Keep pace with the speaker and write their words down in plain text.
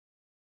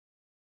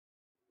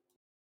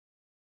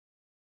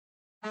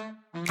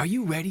Are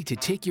you ready to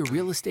take your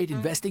real estate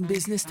investing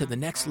business to the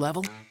next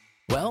level?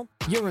 Well,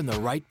 you're in the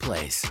right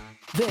place.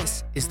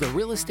 This is the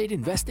Real Estate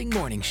Investing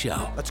Morning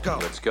Show. Let's go.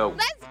 Let's go.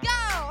 Let's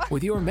go!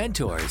 With your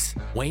mentors,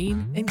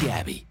 Wayne and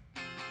Gabby.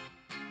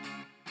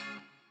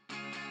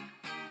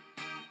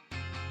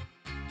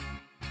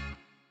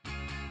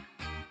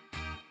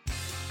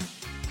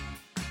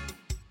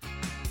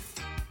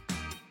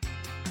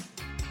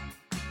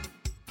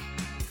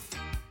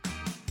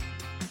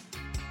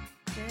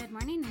 Good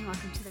morning and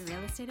welcome to the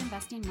Real Estate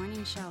Investing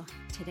Morning Show.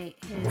 Today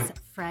is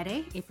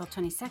Friday, April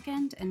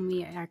 22nd, and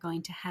we are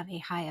going to have a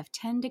high of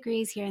 10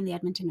 degrees here in the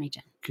Edmonton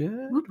region.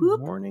 Good Whoop,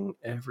 whoop. morning,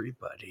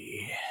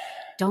 everybody.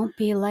 Don't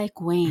be like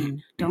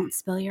Wayne. Don't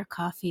spill your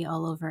coffee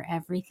all over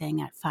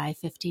everything at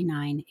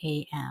 5:59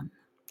 a.m.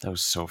 That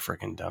was so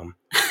freaking dumb.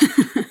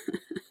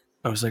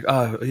 I was like,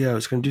 I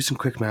was going to do some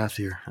quick math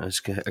here. I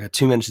got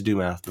 2 minutes to do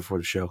math before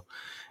the show.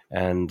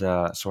 And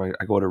so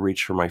I go to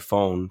reach for my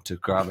phone to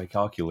grab my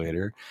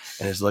calculator,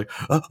 and it's like,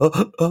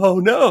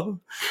 oh no.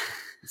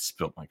 It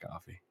spilled my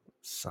coffee.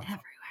 Son of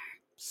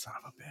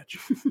a bitch.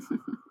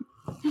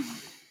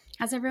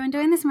 How's everyone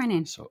doing this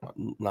morning? So,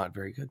 not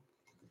very good.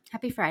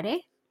 Happy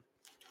Friday.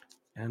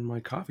 And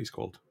my coffee's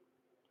cold.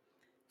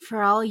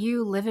 For all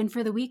you living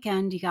for the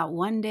weekend, you got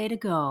one day to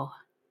go.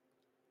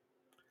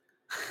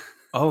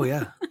 Oh,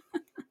 yeah.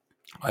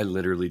 I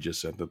literally just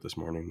said that this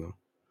morning, though.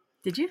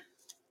 Did you?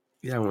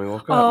 Yeah, when we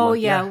woke up. Oh,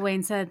 like, yeah.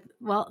 Wayne said,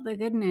 well, the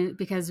good news,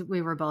 because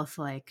we were both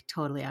like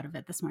totally out of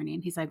it this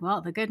morning. He's like,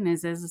 well, the good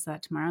news is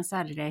that tomorrow's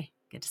Saturday.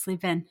 Get to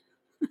sleep in.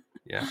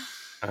 Yeah.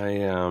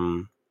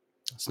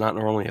 It's not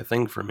normally a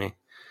thing for me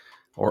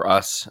or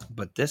us,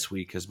 but this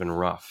week has been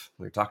rough.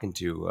 We were talking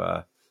to, who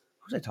was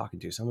I talking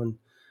to? Someone,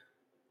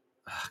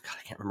 God,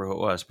 I can't remember who it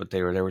was, but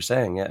they were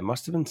saying, yeah, it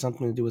must have been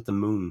something to do with the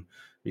moon,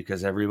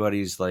 because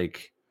everybody's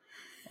like,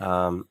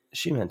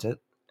 she meant it,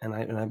 and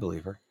I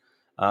believe her.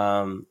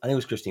 I think it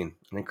was Christine.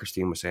 I think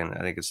Christine was saying,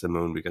 I think it's the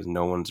moon, because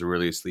no one's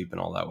really sleeping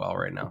all that well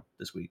right now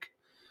this week.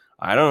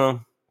 I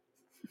don't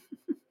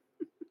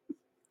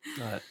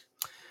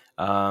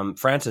know.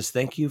 Francis,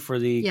 thank you for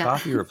the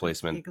coffee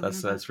replacement.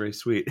 That's very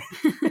sweet.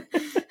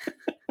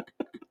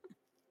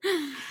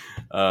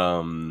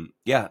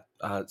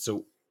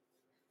 So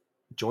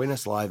join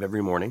us live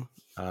every morning.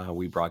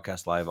 We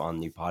broadcast live on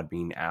the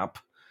Podbean app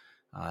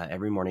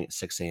every morning at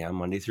 6 a.m.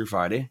 Monday through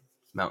Friday,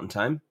 Mountain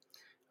Time.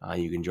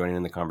 You can join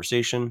in the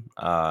conversation.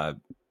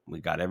 We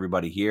got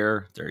everybody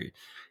here. They're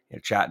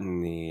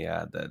chatting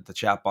the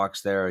chat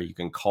box there. You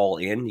can call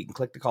in. You can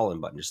click the call in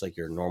button, just like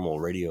your normal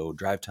radio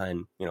drive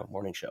time,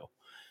 morning show.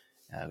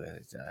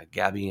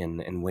 Gabby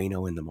and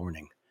Wayno in the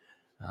morning,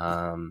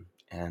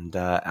 and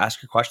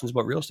ask your questions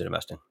about real estate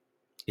investing.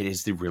 It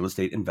is the Real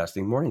Estate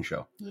Investing Morning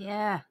Show.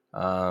 Yeah.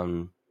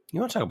 You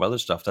want to talk about other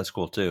stuff? That's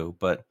cool too.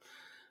 But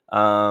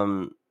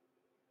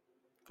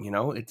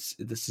this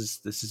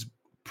is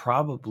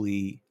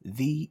probably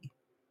the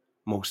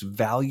most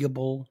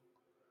valuable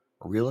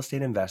real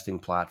estate investing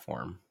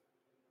platform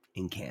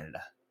in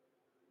Canada.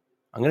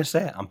 I'm going to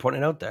say it. I'm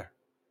putting it out there.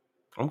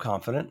 I'm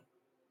confident.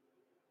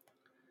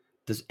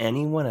 Does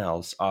anyone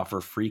else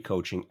offer free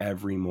coaching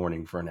every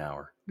morning for an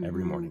hour?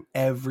 Every morning.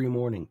 Every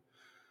morning.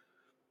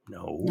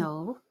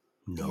 No.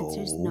 The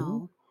answer's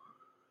no.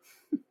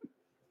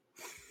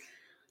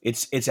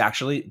 It's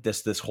actually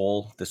this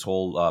whole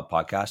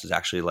podcast is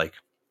actually like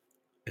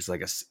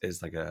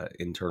a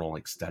internal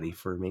study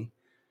for me,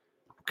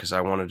 because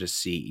I wanted to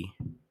see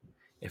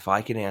if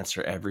I can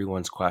answer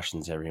everyone's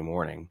questions every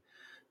morning,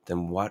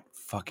 then what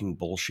fucking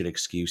bullshit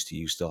excuse do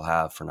you still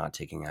have for not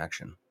taking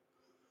action?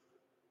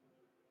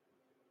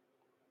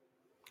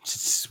 It's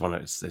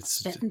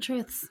Spitting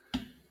truths.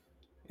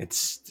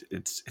 It's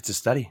a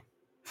study.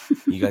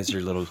 You guys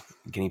are little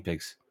guinea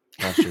pigs,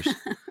 monsters.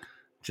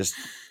 Just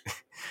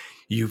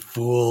you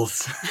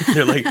fools.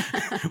 They're like,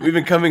 we've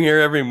been coming here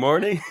every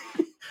morning.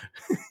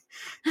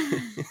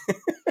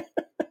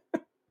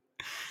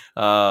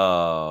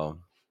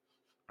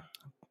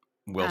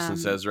 Wilson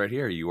says right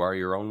here, you are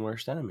your own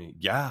worst enemy.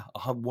 Yeah,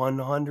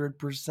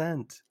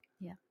 100%.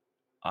 Yeah.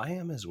 I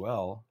am as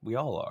well. We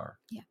all are.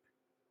 Yeah.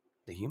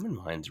 The human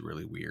mind's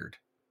really weird.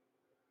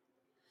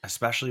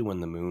 Especially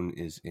when the moon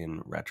is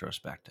in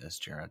retrospect, as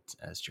Jared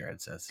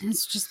says. I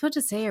was just about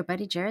to say, your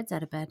buddy Jared's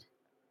out of bed.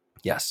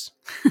 Yes.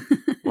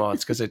 Well,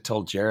 it's because I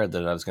told Jared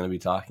that I was going to be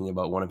talking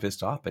about one of his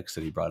topics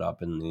that he brought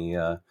up in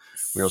the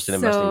Real Estate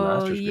Investing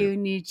Masters group. So you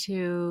need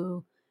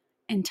to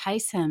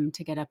entice him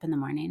to get up in the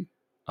morning.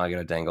 I got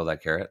to dangle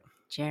that carrot.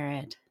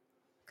 Jared,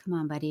 come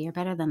on, buddy. You're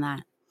better than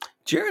that.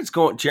 Jared's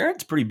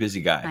a pretty busy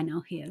guy. I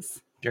know he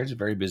is. Jared's a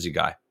very busy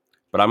guy.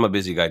 But I'm a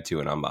busy guy too,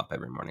 and I'm up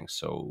every morning,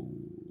 so...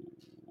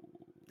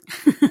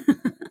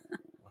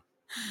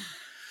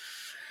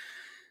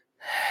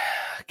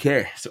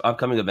 Okay, so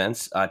upcoming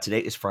events. Today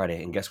is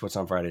Friday, and guess what's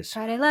on Fridays?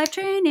 Friday live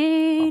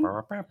training.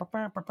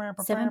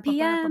 7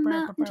 p.m.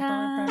 Mountain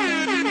Time.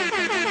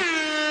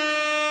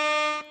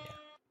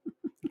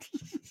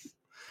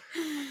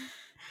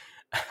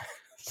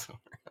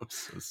 I'm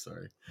so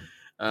sorry.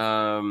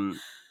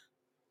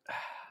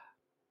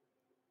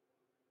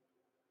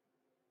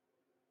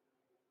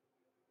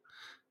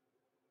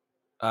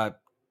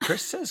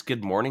 Chris says,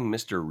 "Good morning,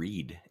 Mr.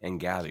 Reed and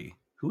Gabby."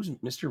 Who's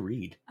Mr.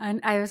 Reed? And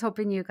I was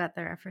hoping you got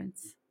the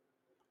reference.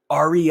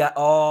 REI.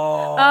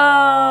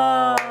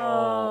 Oh.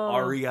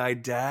 REI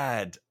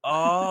dad.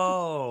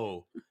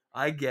 Oh,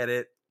 I get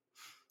it.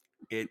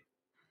 It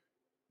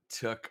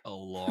took a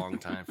long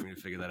time for me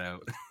to figure that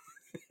out.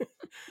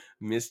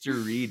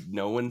 Mr. Reed.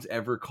 No one's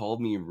ever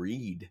called me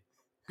Reed.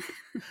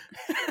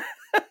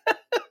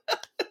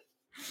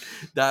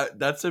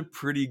 That's a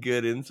pretty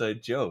good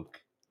inside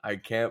joke. I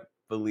can't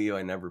believe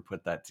I never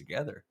put that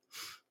together.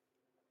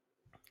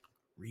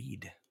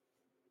 Reed.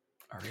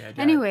 REI dad.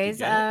 Anyways,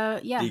 Do you get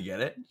it? yeah. Do you get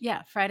it?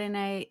 Yeah, Friday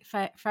night,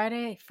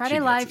 Friday She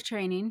live gets it.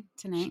 training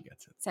She tonight,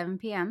 gets it. 7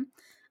 p.m.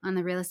 on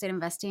the Real Estate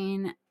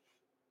Investing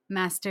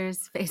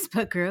Masters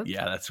Facebook group.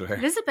 Yeah, that's It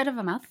where. is a bit of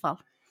a mouthful.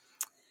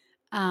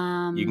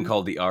 You can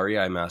call the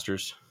REI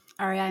Masters.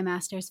 REI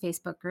Masters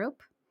Facebook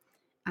group.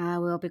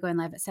 We'll be going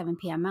live at 7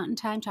 p.m. Mountain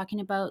Time, talking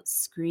about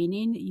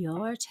screening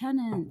your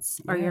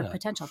tenants or your Yeah.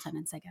 potential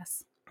tenants, I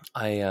guess.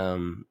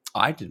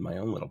 I did my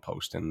own little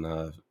post in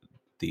the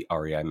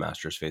REI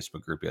Masters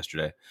Facebook group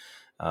yesterday,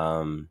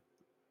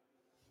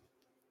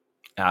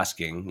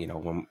 asking,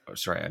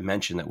 I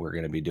mentioned that we're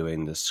going to be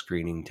doing the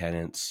screening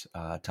tenants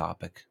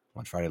topic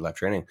on Friday Live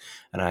Training,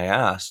 and I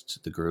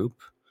asked the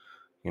group,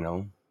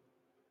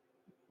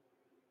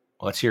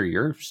 let's hear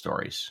your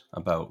stories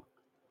about,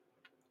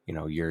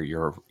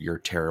 your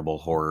terrible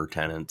horror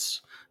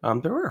tenants.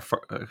 There were a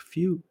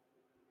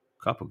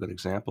couple good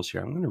examples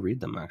here. I'm going to read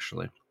them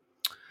actually.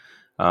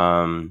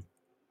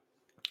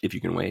 If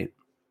you can wait.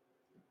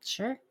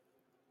 Sure.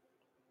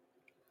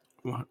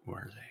 What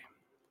were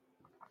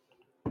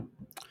they?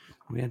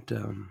 We had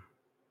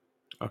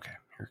okay,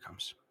 here it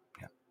comes.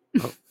 Yeah.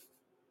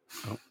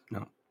 Oh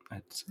no.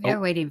 We are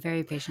waiting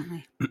very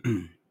patiently.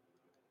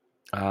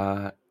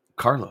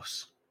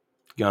 Carlos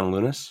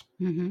Gonlunas.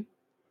 Mm-hmm.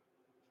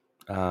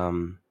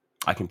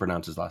 I can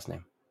pronounce his last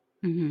name.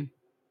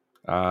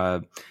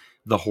 Mm-hmm.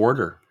 The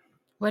Hoarder.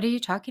 What are you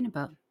talking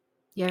about?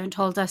 You haven't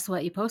told us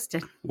what you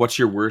posted. What's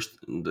your worst?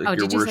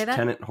 Did you say that?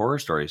 Tenant horror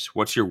stories?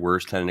 What's your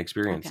worst tenant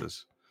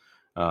experiences?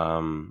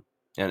 Okay.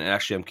 And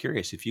actually, I'm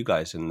curious if you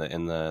guys in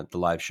the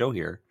live show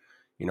here,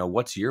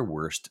 what's your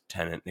worst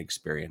tenant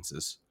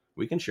experiences?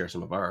 We can share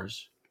some of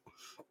ours.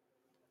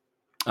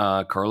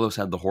 Carlos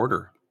had the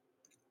Hoarder.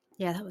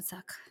 Yeah, that would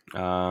suck.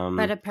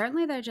 But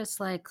apparently, they're just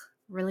like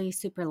really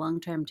super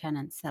long-term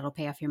tenants that'll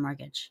pay off your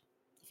mortgage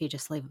if you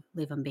just leave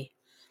them be.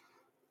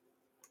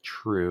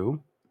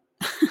 True.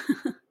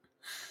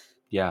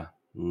 Yeah,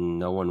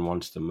 no one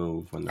wants to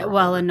move when they're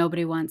and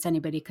nobody wants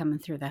anybody coming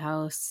through the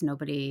house.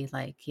 Nobody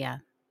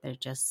they're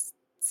just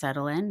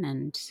settle in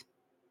and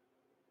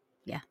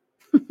yeah.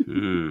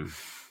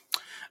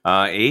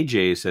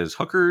 AJ says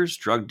hookers,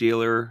 drug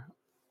dealer,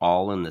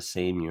 all in the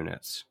same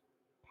units.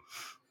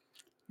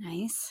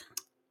 Nice.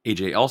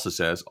 AJ also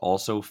says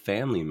also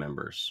family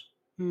members.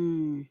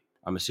 I'm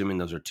assuming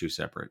those are two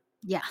separate.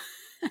 Yeah.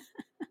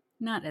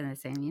 Not in the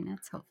same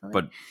units, hopefully.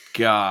 But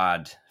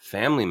God,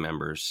 family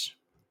members.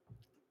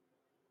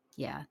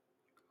 Yeah.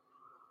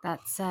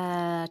 That's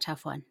a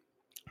tough one.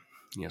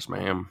 Yes,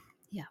 ma'am.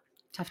 Yeah.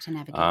 Tough to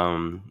navigate.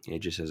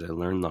 AJ says, I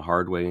learned the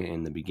hard way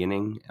in the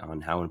beginning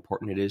on how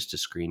important it is to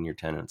screen your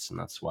tenants. And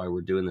that's why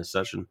we're doing this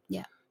session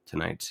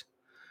tonight.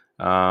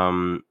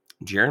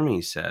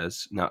 Jeremy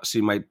says, now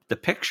see the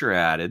picture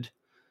added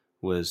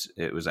was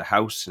a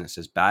house and it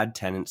says bad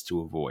tenants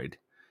to avoid.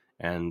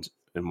 And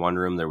in one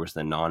room there was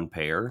the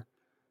non-payer.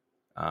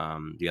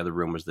 The other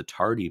room was the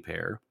tardy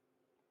payer.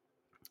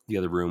 The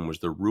other room was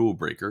the rule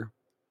breaker.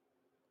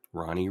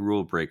 Ronnie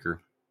Rule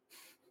Breaker.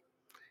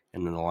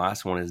 And then the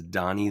last one is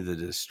Donnie the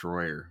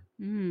Destroyer.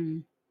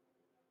 We've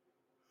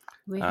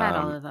had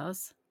all of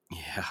those.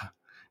 Yeah.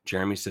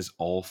 Jeremy says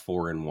all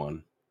 4 in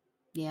 1.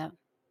 Yeah.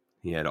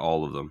 He had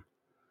all of them.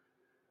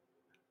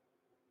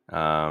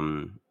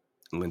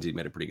 Lindsay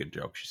made a pretty good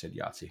joke. She said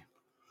Yahtzee.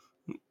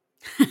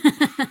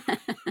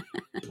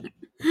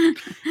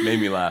 Made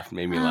me laugh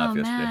yesterday.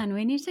 Oh man,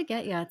 we need to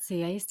get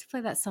Yahtzee. I used to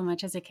play that so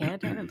much as a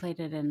kid. I haven't played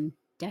it in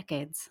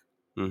decades.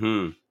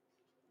 Now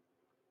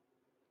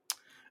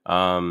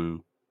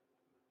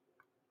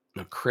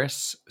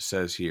Chris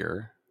says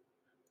here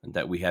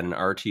that we had an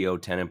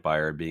RTO tenant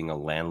buyer being a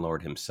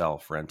landlord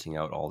himself, renting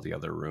out all the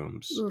other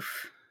rooms.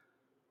 Oof.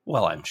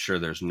 Well, I'm sure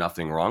there's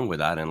nothing wrong with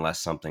that unless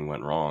something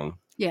went wrong.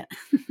 Yeah.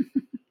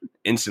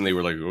 Instantly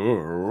we're like,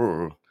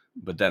 oh.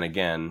 But then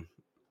again,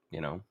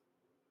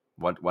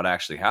 what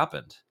actually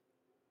happened?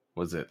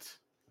 Was it?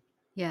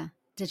 Yeah.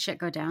 Did shit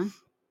go down?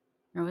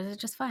 Or was it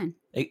just fine?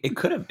 It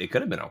could have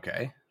been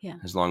okay. Yeah.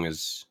 As long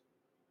as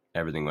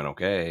everything went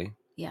okay.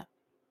 Yeah.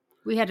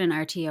 We had an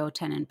RTO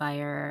tenant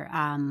buyer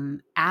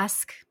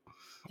ask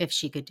if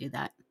she could do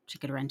that. She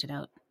could rent it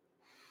out.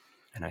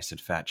 And I said,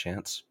 fat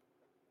chance.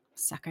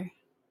 Sucker.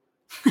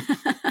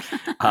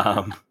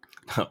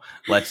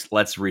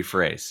 Let's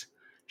rephrase.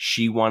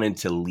 She wanted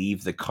to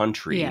leave the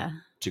country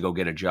to go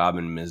get a job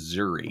in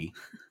Missouri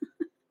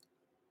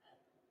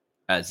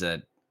as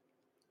a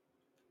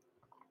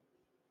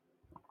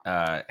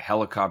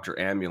helicopter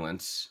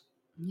ambulance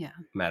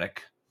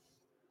medic.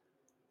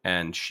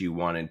 and she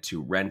wanted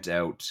to rent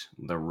out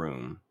the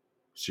room.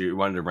 She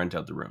wanted to rent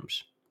out the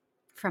rooms.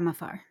 From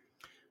afar.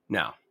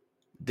 Now,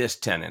 this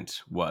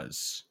tenant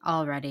was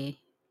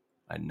Already.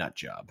 a nut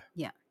job.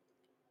 Yeah.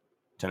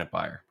 Tenant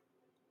buyer.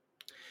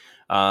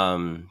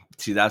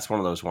 See, that's one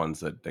of those ones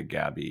that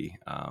Gabby,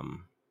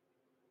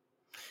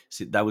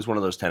 see, that was one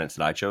of those tenants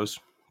that I chose,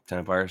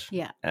 tenant buyers.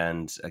 Yeah.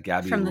 And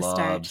Gabby From the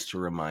loves start. to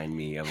remind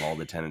me of all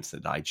the tenants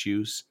that I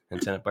choose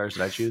and tenant buyers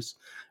that I choose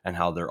and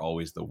how they're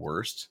always the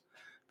worst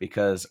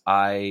because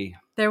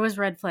There was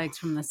red flags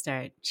from the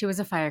start. She was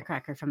a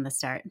firecracker from the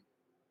start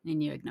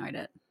and you ignored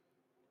it.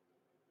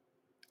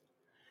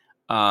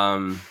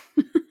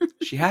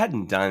 She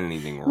hadn't done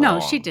anything wrong. No,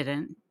 she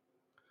didn't.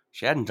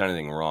 She hadn't done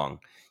anything wrong.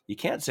 You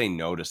can't say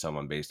no to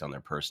someone based on their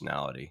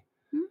personality,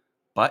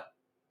 but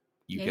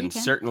you can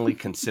certainly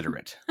consider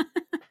it.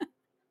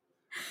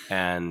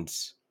 And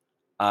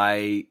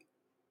I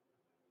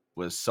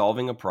was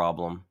solving a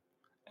problem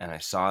and I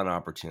saw an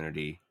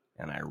opportunity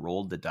and I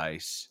rolled the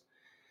dice.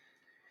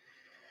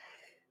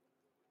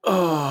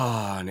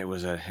 Oh, and it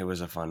was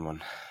a fun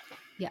one.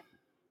 Yeah.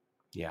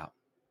 Yeah.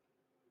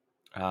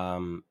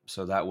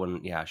 So that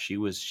one, yeah, she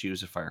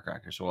was a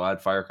firecracker. So we'll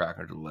add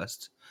firecracker to the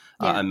list.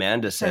 Yeah.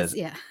 Amanda says,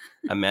 yeah.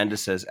 Amanda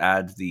says,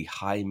 add the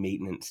high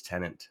maintenance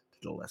tenant to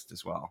the list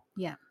as well.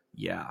 Yeah.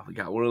 Yeah, we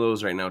got one of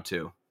those right now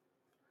too.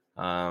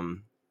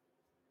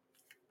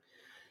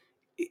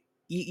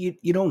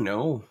 You don't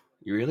know.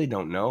 You really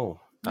don't know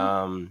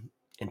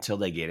until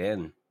they get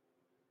in.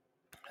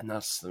 And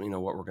that's, what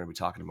we're going to be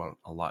talking about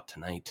a lot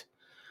tonight.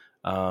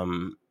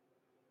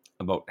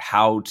 About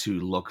how to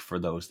look for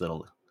those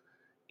little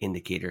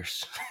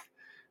indicators,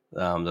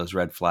 those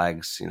red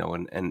flags,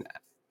 and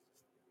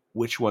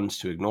which ones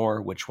to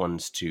ignore, which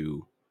ones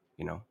to,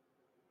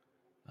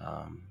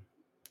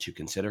 to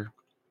consider.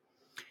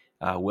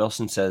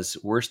 Wilson says,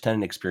 worst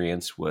tenant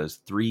experience was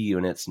 3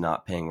 units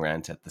not paying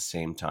rent at the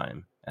same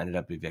time. Ended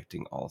up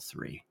evicting all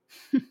 3.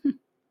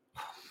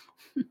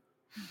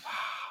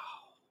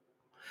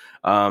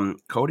 Wow.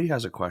 Cody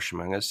has a question.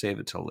 I'm going to save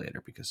it till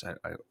later because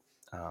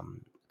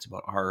it's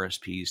about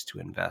RSPs to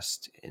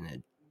invest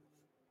in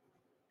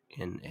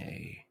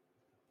a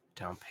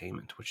down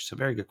payment, which is a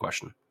very good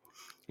question.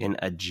 In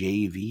a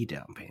JV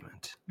down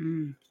payment.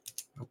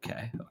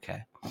 Okay.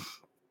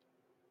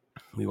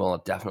 We will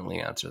definitely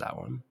answer that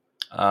one.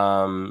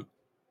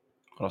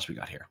 What else we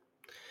got here?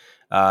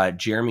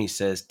 Jeremy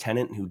says,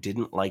 tenant who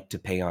didn't like to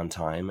pay on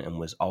time and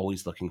was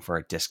always looking for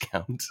a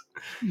discount.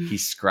 He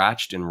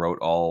scratched and wrote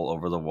all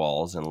over the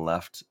walls and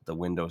left the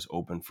windows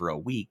open for a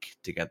week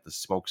to get the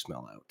smoke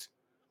smell out.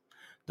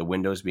 The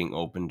windows being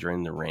open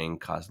during the rain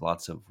caused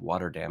lots of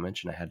water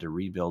damage, and I had to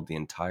rebuild the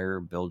entire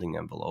building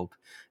envelope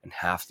and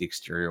half the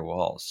exterior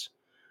walls.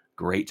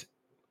 Great.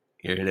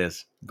 Here it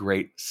is.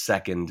 Great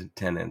second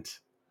tenant.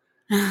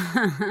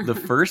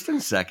 The first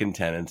and second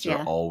tenants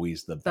are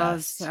always the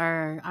best. Those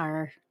are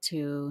our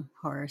 2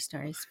 horror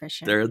stories for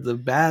sure. They're the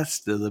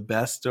best. They're the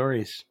best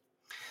stories.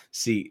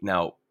 See,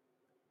 now,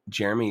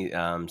 Jeremy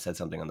said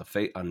something on his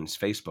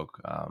Facebook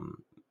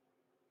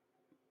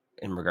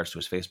in regards to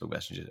his Facebook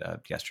messages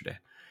yesterday.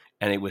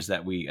 And it was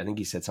that I think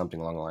he said something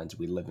along the lines of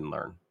we live and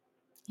learn.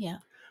 Yeah.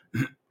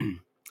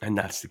 And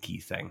that's the key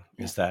thing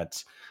is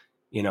that,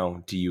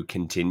 do you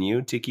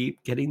continue to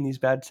keep getting these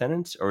bad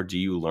tenants or do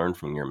you learn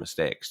from your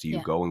mistakes? Do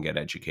you go and get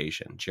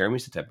education?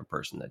 Jeremy's the type of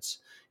person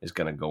is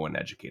going to go and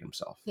educate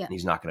himself. Yeah.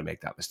 He's not going to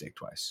make that mistake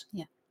twice.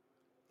 Yeah.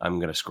 I'm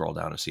going to scroll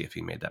down and see if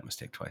he made that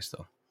mistake twice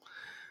though.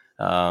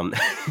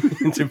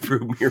 To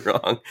prove me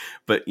wrong.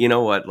 But you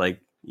know what?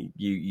 Like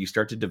you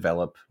start to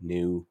develop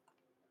new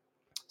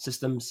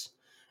systems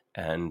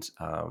and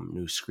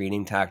new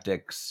screening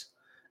tactics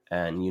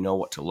and you know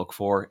what to look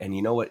for. And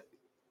you know what,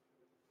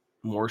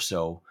 more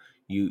so,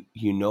 you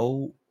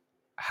know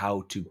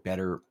how to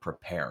better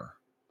prepare.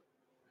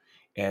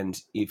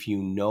 And if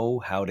you know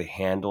how to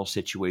handle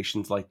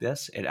situations like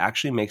this, it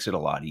actually makes it a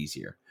lot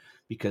easier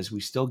because we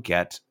still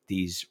get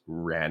these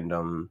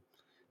random,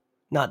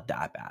 not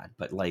that bad,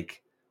 but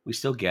like we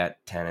still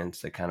get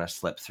tenants that kind of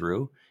slip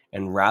through.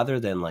 And rather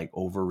than like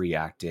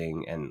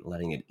overreacting and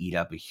letting it eat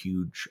up a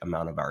huge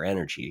amount of our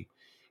energy,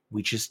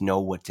 we just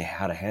know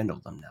how to handle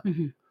them now.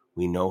 Mm-hmm.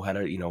 We know how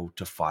to,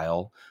 to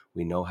file.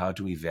 We know how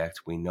to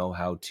evict. We know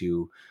how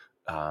to,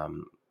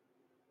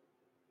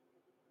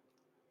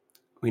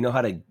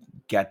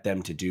 get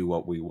them to do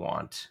what we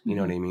want. You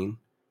know what I mean?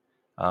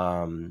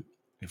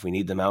 If we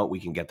need them out, we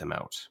can get them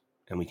out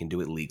and we can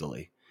do it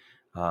legally.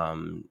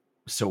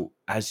 So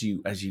as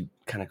you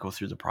kind of go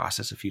through the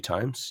process a few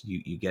times,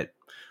 you get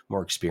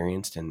more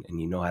experienced and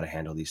you know how to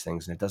handle these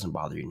things and it doesn't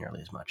bother you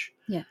nearly as much.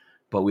 Yeah.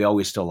 But we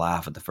always still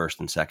laugh at the first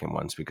and second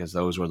ones because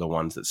those were the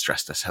ones that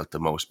stressed us out the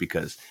most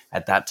because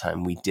at that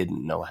time we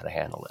didn't know how to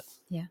handle it.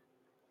 Yeah.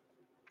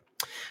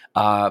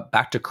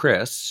 Back to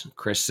Chris.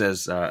 Chris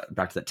says,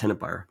 back to that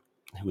tenant buyer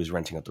who was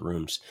renting out the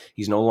rooms.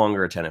 He's no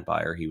longer a tenant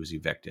buyer. He was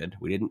evicted.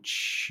 We didn't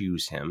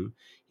choose him.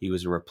 He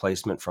was a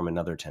replacement from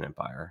another tenant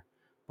buyer,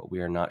 but we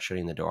are not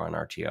shutting the door on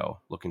RTO.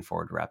 Looking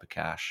forward to Rapid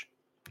Cash.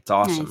 It's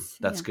awesome. Nice.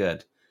 That's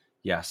good.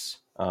 Yes.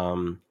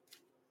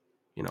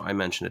 I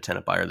mentioned a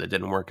tenant buyer that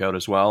didn't work out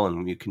as well,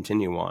 and you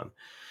continue on.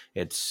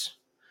 It's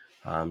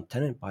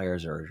tenant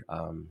buyers are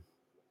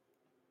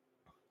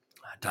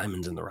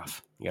diamonds in the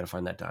rough. You got to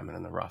find that diamond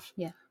in the rough.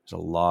 Yeah. There's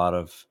a lot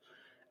of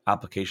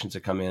applications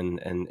that come in,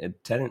 and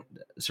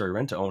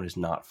rent to own is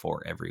not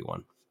for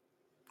everyone.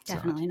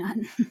 Definitely not.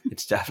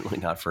 It's definitely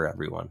not for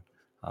everyone.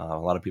 A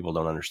lot of people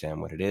don't understand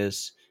what it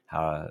is.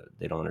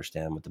 They don't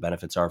understand what the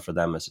benefits are for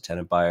them as a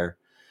tenant buyer.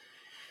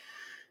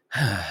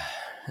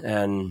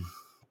 And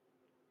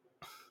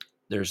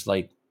there's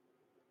like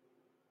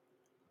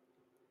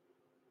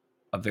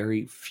a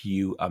very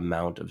few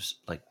amount of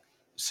like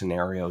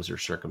scenarios or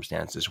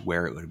circumstances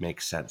where it would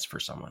make sense for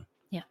someone.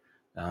 Yeah.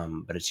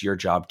 But it's your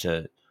job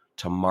to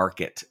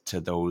market to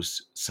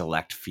those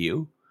select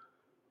few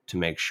to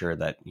make sure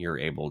that you're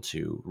able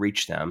to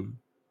reach them,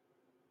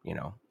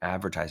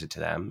 advertise it to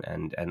them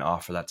and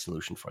offer that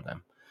solution for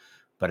them.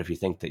 But if you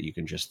think that you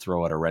can just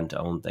throw out a rent to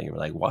own thing, you're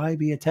like, why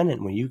be a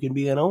tenant when you can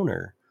be an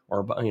owner?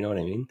 Or, you know what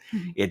I mean?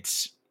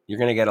 Mm-hmm. You're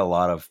going to get a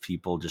lot of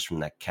people just from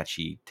that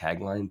catchy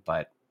tagline,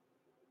 but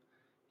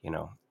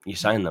you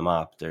sign them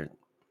up.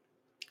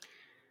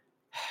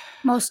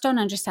 Most don't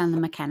understand the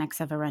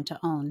mechanics of a rent to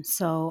own.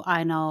 So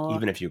I know,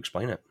 even if you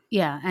explain it.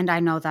 Yeah. And I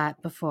know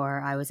that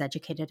before I was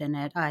educated in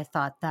it, I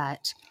thought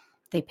that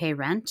they pay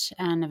rent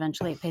and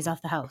eventually it pays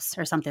off the house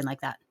or something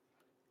like that.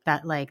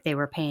 That like they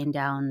were paying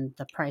down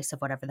the price of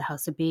whatever the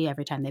house would be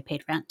every time they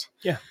paid rent.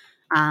 Yeah.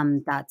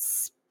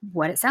 That's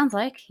what it sounds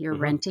like. You're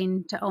Mm-hmm.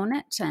 renting to own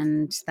it,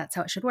 and that's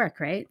how it should work,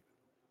 right?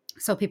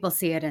 So people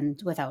see it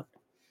and without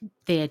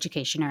the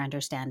education or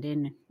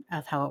understanding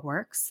of how it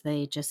works,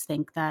 they just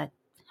think that,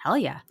 hell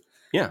yeah.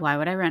 Yeah. Why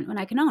would I rent when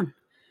I can own?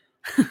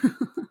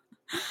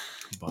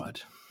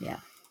 But yeah.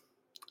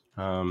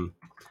 Okay.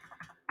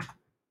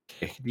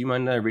 Do you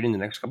mind reading the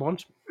next couple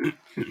ones?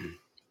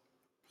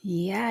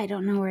 Yeah, I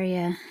don't know where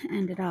you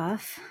ended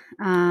off.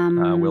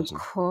 Wilson.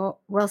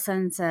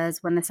 Wilson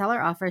says, when the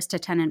seller offers to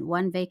tenant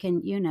one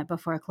vacant unit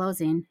before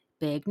closing,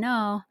 big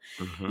no.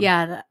 Mm-hmm.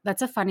 Yeah,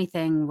 that's a funny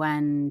thing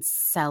when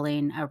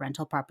selling a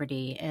rental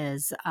property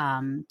is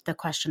the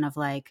question of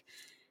like,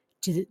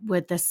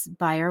 would this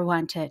buyer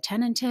want it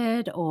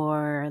tenanted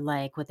or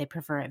like would they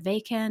prefer it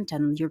vacant?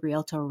 And your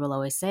realtor will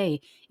always say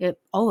it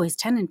always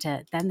tenant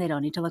it, then they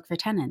don't need to look for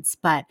tenants.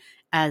 But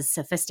as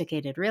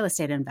sophisticated real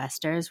estate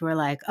investors, we're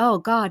like, oh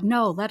God,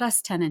 no, let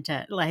us tenant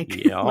it.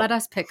 Like let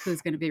us pick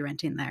who's going to be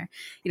renting there.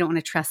 You don't want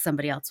to trust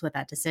somebody else with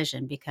that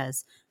decision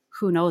because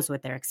who knows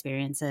what their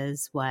experience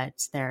is,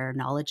 what their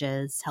knowledge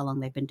is, how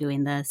long they've been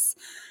doing this.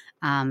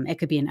 It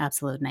could be an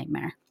absolute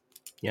nightmare.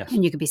 Yes.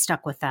 And you could be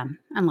stuck with them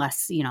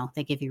unless,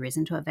 they give you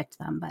reason to evict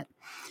them. But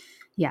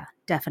yeah,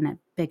 definite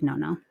big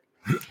no-no.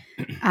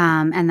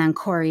 And then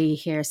Corey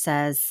here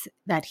says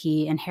that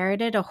he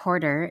inherited a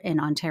hoarder in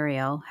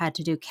Ontario, had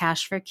to do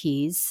cash for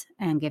keys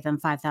and give them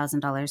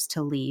 $5,000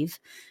 to leave,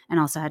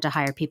 and also had to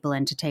hire people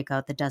in to take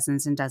out the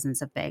dozens and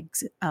dozens of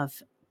bags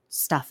of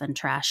stuff and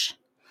trash.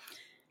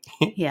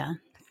 Yeah.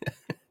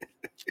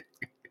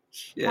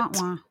 Wah,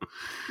 wah.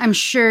 I'm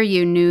sure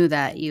you knew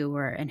that you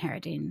were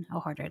inheriting a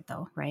hoarder,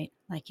 though, right?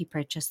 Like you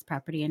purchased the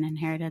property and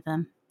inherited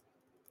them.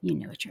 You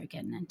knew what you were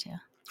getting into.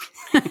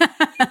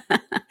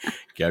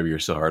 Gabby, you're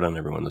so hard on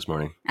everyone this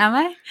morning. Am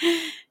I?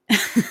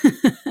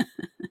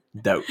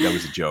 That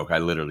was a joke. I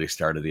literally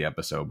started the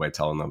episode by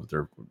telling them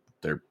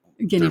they're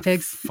guinea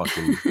pigs,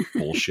 fucking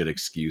bullshit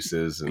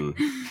excuses, and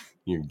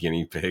you're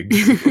guinea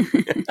pigs.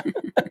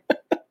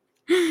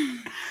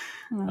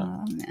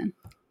 Oh man.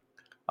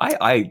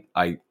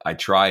 I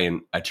try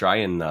and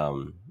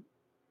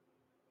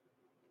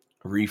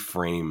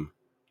reframe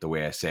the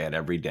way I say it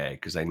every day,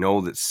 because I know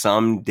that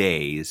some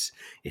days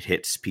it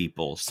hits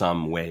people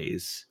some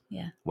ways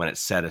when it's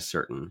said a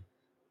certain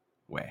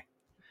way.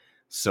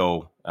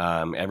 So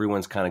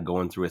everyone's kind of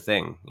going through a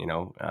thing,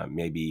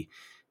 maybe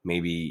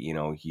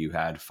you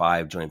had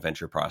 5 joint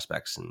venture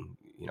prospects and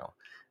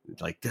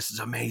like, this is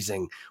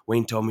amazing.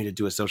 Wayne told me to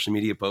do a social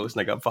media post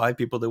and I got 5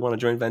 people that want to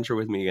joint venture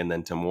with me. And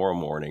then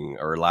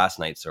last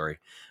night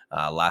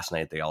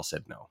they all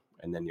said no.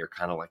 And then you're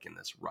kind of like in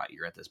this rut.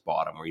 You're at this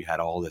bottom where you had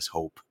all this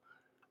hope,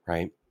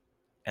 right?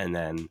 And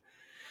then,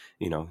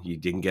 you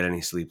didn't get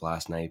any sleep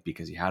last night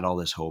because you had all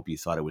this hope. You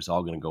thought it was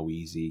all going to go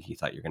easy. You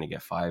thought you're going to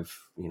get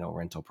 5,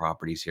 rental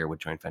properties here with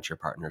joint venture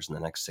partners in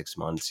the next 6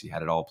 months. You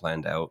had it all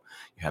planned out.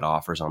 You had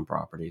offers on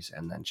properties,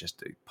 and then just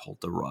they pulled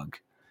the rug.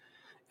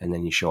 And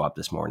then you show up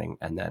this morning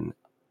and then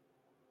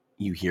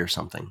you hear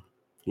something.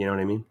 You know what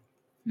I mean?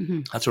 Mm-hmm.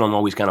 That's what I'm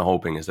always kind of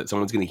hoping, is that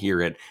someone's going to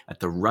hear it at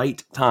the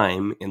right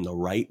time in the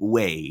right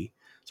way.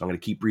 So I'm going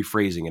to keep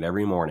rephrasing it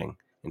every morning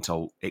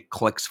until it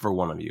clicks for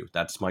one of you.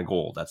 That's my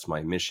goal. That's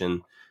my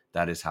mission.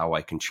 That is how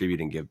I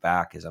contribute and give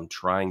back, is I'm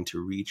trying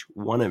to reach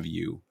one of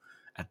you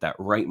at that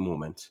right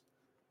moment.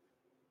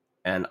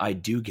 And I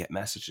do get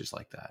messages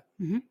like that.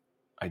 Mm-hmm.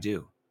 I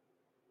do.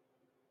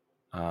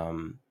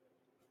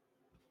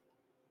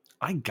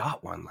 I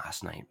got one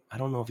last night. I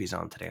don't know if he's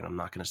on today, and I'm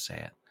not going to say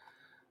it.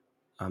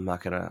 I'm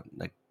not going to,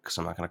 because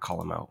I'm not going to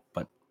call him out.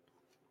 But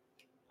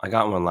I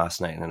got one last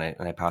night, and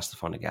I passed the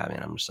phone to Gabby,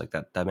 and I'm just like,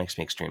 that makes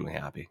me extremely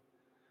happy.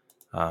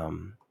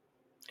 And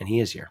he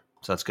is here.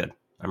 So that's good.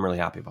 I'm really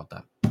happy about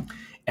that.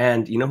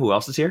 And you know who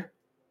else is here?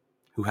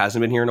 Who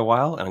hasn't been here in a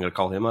while? And I'm going to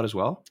call him out as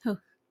well. Who?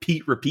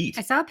 Pete Repeat.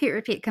 I saw Pete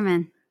Repeat come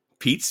in.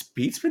 Pete's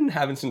been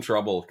having some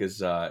trouble because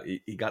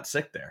he got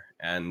sick there,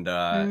 and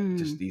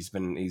just he's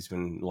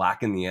been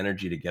lacking the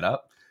energy to get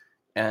up.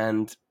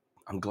 And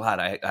I'm glad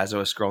as I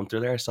was scrolling through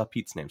there, I saw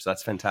Pete's name, so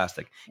that's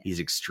fantastic. He's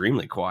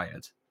extremely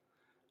quiet.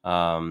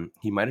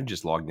 He might have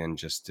just logged in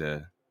just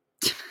so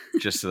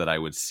that I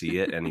would see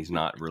it, and he's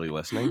not really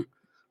listening.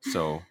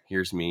 So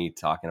here's me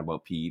talking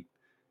about Pete,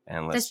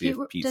 and let's see if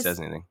Pete says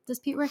anything. Does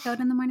Pete work out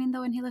in the morning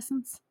though when he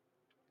listens?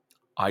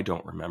 I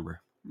don't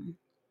remember.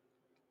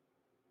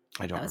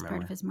 That was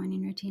part of his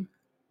morning routine.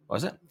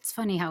 Was it? It's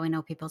funny how we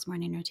know people's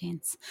morning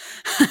routines.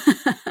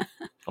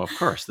 Well, of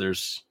course,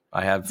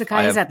 I have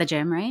Zakai's at the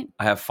gym, right?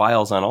 I have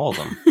files on all of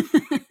them.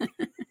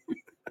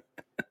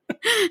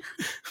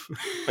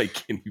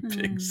 Like guinea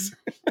pigs.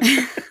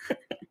 Oh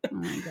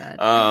my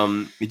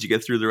god. Did you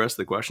get through the rest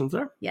of the questions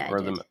there? Yeah.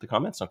 Or the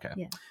comments? Okay.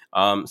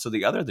 Yeah. So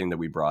the other thing that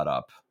we brought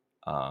up,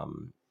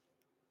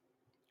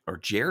 or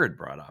Jared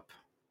brought up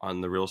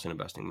on the Real Estate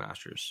Investing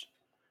Masters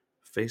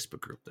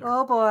Facebook group there.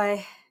 Oh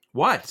boy.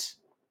 What?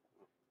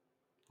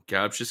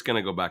 Gab's just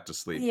gonna go back to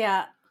sleep.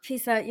 Yeah.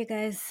 Peace out, you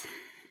guys.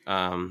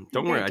 Don't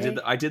worry.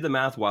 I did the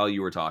math while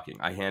you were talking.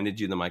 I handed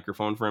you the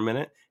microphone for a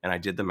minute, and I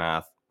did the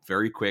math.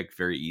 Very quick,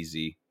 very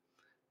easy.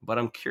 But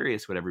I'm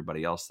curious what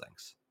everybody else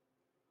thinks.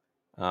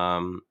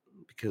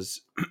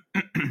 Because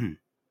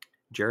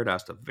Jared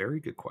asked a very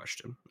good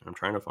question. And I'm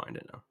trying to find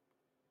it now.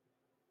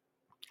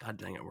 God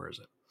dang it, where is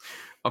it?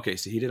 Okay,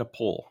 so he did a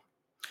poll.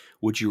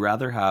 Would you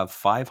rather have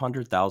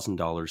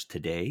 $500,000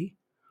 today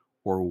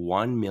or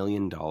 $1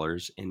 million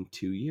in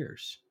 2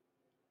 years?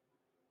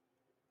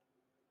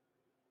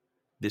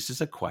 This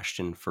is a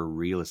question for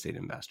real estate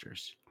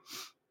investors.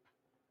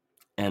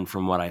 And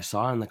from what I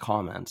saw in the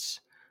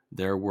comments,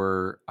 there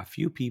were a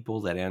few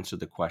people that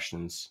answered the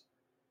questions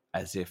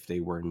as if they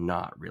were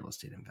not real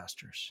estate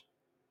investors.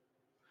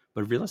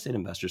 But real estate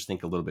investors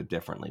think a little bit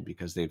differently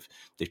because they've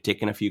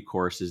taken a few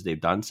courses, they've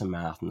done some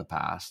math in the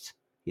past,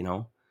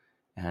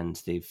 and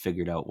they've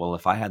figured out, well,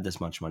 if I had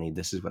this much money,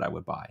 this is what I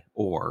would buy.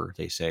 Or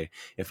they say,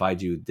 if I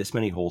do this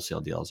many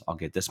wholesale deals, I'll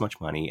get this much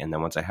money. And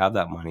then once I have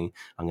that money,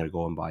 I'm going to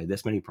go and buy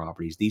this many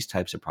properties. These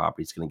types of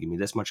properties going to give me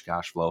this much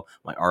cash flow.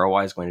 My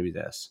ROI is going to be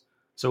this.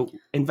 So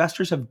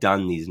investors have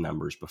done these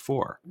numbers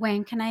before.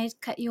 Wayne, can I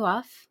cut you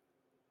off?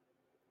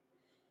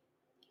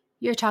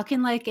 You're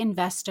talking like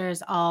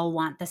investors all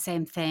want the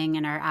same thing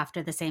and are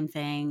after the same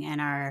thing and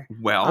are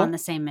on the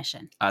same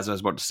mission. As I was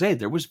about to say,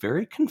 there was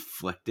very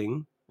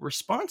conflicting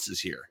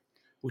responses here,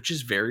 which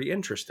is very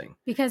interesting.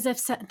 Because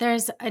if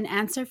there's an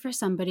answer for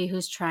somebody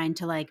who's trying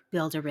to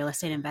build a real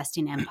estate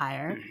investing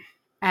empire,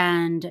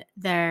 and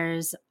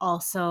there's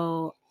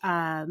also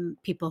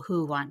people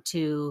who want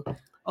to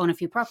own a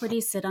few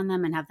properties, sit on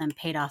them, and have them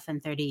paid off in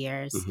 30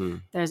 years. Mm-hmm.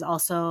 There's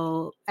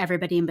also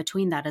everybody in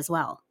between that as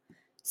well.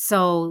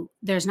 So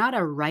there's not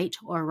a right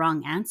or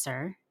wrong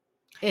answer.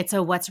 It's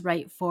a what's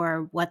right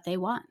for what they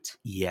want.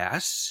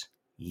 Yes.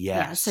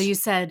 Yeah, so you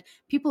said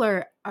people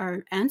are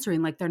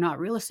answering like they're not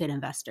real estate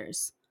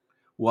investors.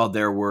 Well,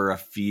 there were a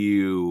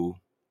few.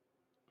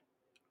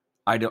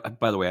 By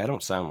the way, I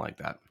don't sound like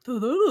that.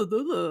 Who's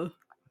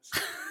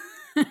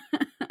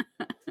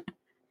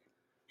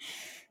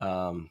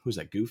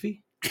that?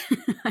 Goofy?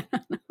 I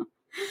don't know.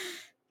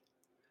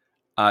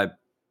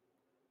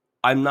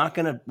 I'm not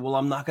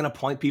gonna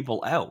point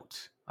people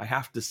out. I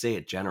have to say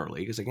it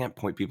generally because I can't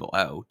point people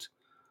out.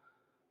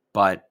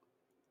 But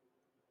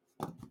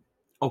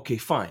okay,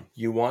 fine.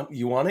 You want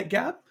it,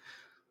 Gab?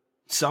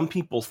 Some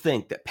people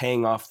think that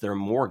paying off their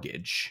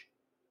mortgage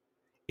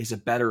is a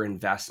better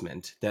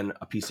investment than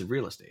a piece of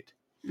real estate.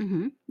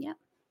 Mm-hmm. Yeah.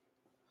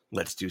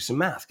 Let's do some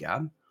math,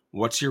 Gab.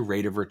 What's your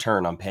rate of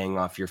return on paying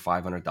off your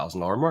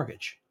 $500,000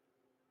 mortgage?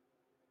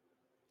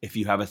 If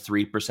you have a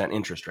 3%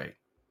 interest rate,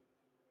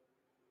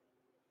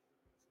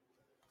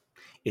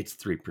 it's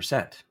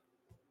 3%.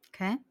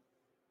 Okay.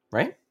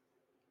 Right?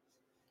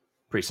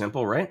 Pretty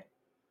simple, right?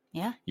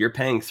 Yeah. You're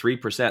paying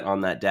 3%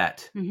 on that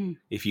debt. Mm-hmm.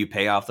 If you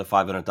pay off the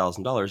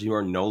 $500,000, you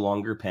are no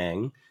longer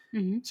paying.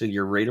 Mm-hmm. So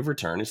your rate of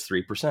return is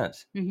 3%.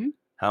 Mm-hmm.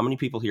 How many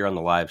people here on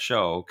the live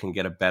show can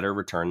get a better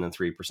return than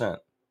 3%?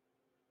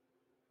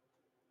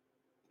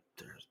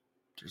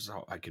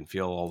 I can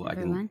feel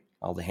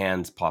all the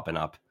hands popping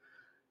up.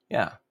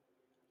 Yeah.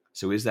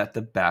 So is that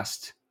the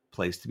best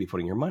place to be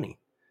putting your money?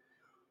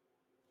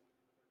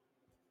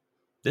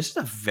 This is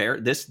a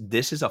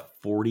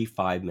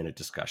 45-minute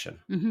discussion,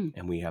 mm-hmm.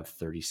 and we have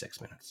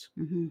 36 minutes.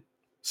 Mm-hmm.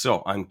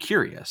 So I'm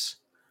curious,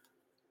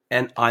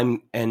 and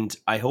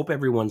I hope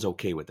everyone's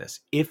okay with this.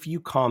 If you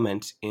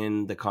comment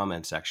in the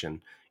comment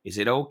section, is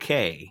it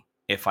okay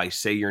if I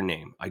say your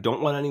name? I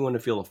don't want anyone to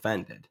feel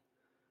offended.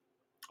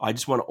 I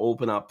just want to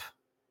open up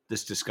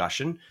this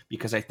discussion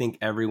because I think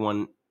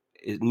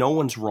no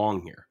one's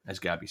wrong here, as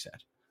Gabby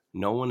said.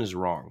 No one is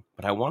wrong,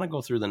 but I want to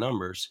go through the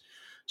numbers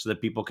so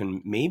that people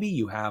can, maybe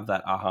you have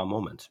that aha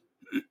moment,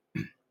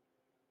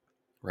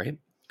 right?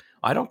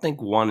 I don't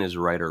think one is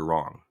right or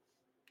wrong.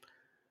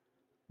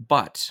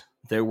 But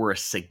there were a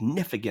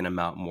significant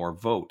amount more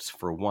votes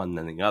for one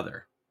than the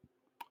other.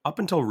 Up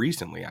until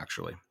recently,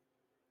 actually.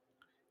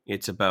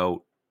 It's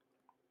about...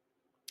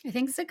 I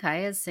think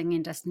Zakiya is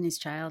singing Destiny's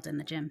Child in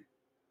the gym.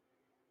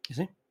 Is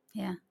he?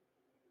 Yeah.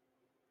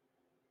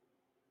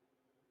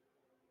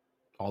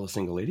 All the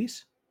single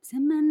ladies? Say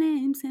my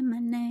name, say my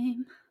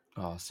name.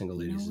 Oh, single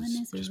ladies No one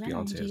is is just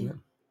around Beyonce, you. isn't it?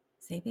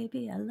 Say,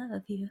 baby, I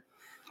love you.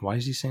 Why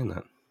is he saying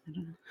that? I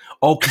don't know.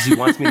 Oh, because he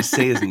wants me to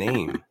say his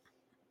name.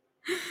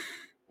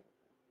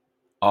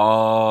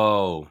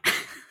 Oh.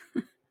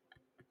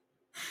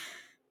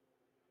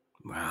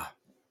 Wow.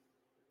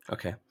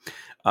 Okay.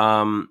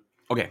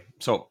 Okay,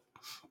 so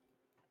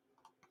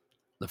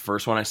the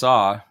first one I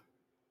saw...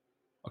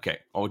 Okay.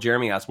 Oh,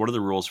 Jeremy asked, what are the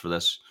rules for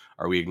this?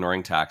 Are we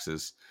ignoring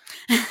taxes?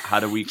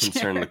 How do we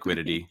concern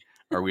liquidity?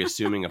 Are we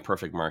assuming a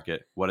perfect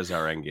market? What is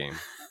our end game?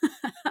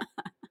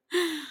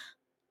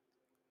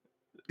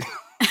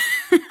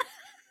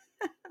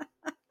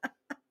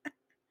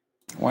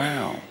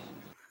 Wow.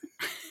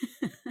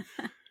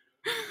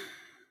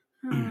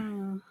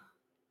 Oh.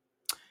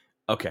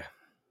 Okay.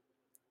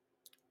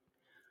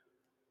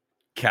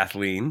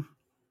 Kathleen,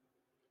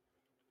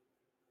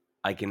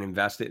 I can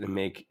invest it and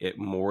make it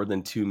more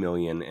than 2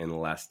 million in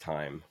less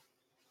time.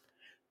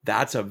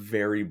 That's a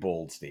very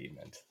bold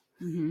statement.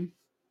 Mm-hmm.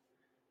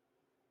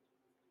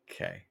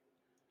 Okay.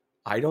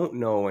 I don't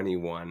know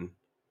anyone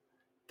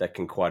that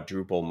can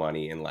quadruple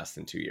money in less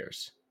than 2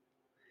 years.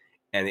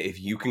 And if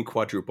you can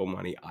quadruple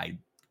money,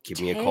 give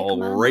me a call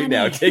right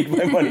now. Take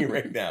my money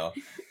right now.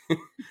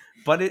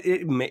 But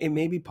it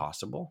may be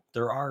possible.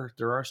 There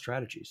are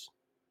strategies.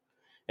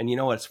 And you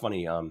know what's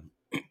funny?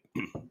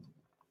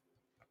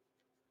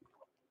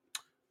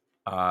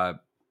 I've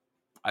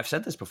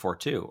said this before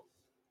too,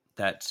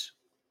 that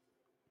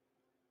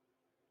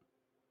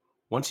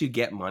once you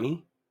get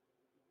money,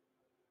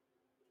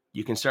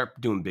 you can start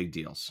doing big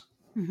deals.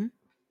 Mm-hmm.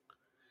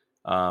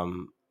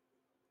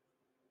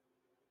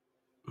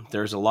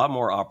 There's a lot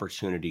more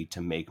opportunity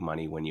to make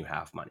money when you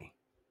have money.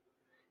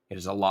 It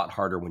is a lot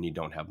harder when you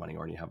don't have money or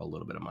when you have a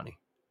little bit of money.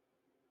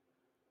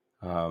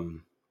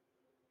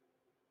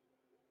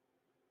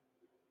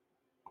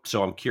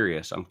 So I'm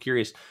curious.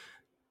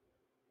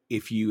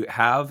 If you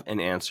have an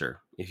answer,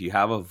 if you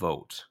have a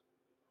vote,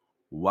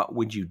 what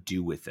would you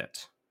do with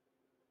it?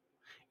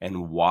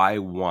 And why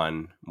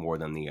one more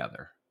than the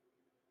other?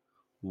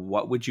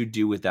 What would you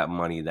do with that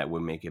money that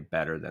would make it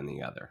better than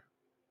the other?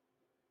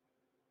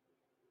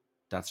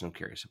 That's what I'm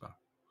curious about.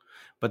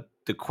 But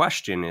the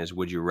question is,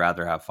 would you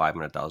rather have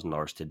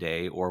 $500,000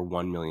 today or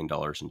 $1 million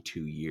in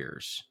 2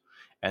 years?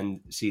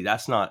 And see,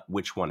 that's not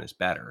which one is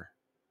better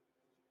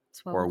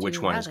or which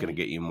one is going to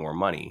get you more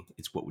money.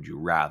 It's what would you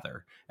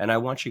rather. And I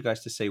want you guys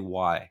to say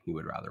why you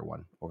would rather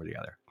one over the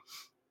other.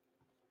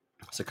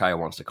 Zakiya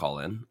wants to call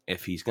in.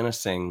 If he's going to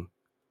sing...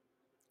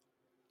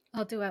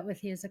 I'll duet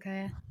with you,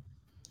 Zakiya.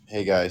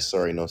 Hey guys,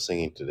 sorry, no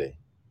singing today.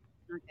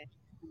 Okay.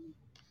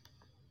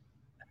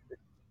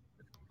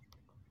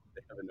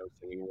 They have a no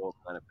singing rule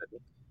in Planet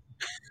Fitness.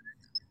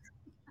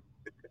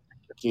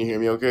 Can you hear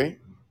me okay?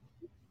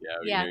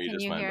 Yeah, Can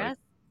you hear us?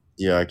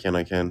 Yeah, I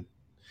can.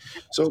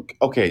 So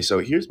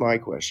here's my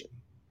question.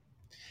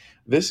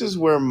 This is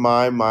where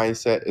my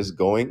mindset is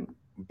going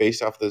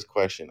based off this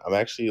question.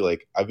 I've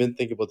been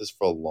thinking about this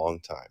for a long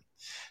time.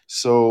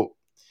 So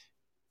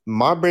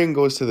my brain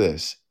goes to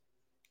this.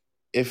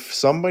 If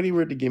somebody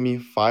were to give me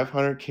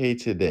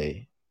 $500K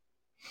today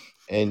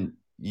and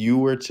you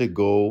were to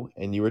go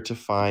and you were to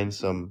find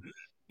some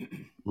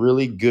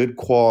really good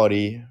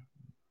quality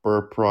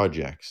BRRRR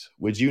projects,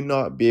 would you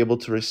not be able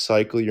to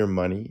recycle your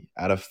money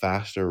at a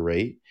faster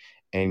rate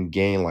and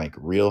gain like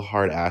real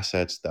hard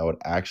assets that would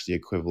actually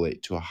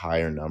equivalent to a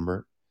higher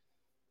number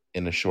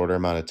in a shorter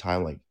amount of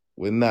time? Like,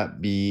 wouldn't that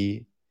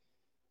be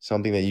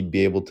something that you'd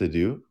be able to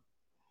do?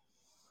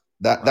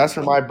 That's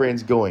where my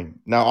brain's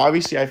going. Now,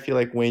 obviously, I feel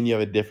like Wayne, you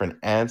have a different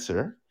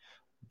answer,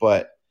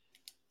 but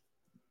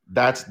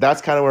that's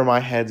kind of where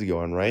my head's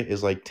going, right?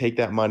 Is like take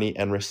that money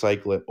and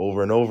recycle it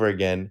over and over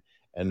again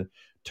and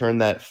turn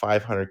that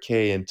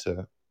 $500K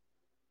into,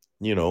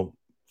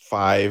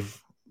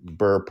 5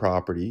 BRRRR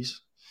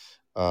properties,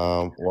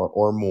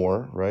 or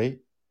more, right?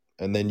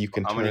 And then you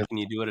can How many can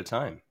you do at a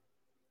time?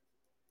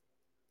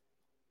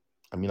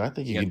 I mean, I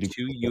think you can do.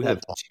 You have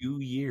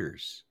 2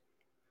 years.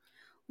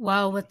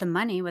 Well, with the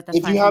money, with the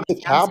If you have the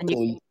 500,000,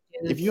 capital, you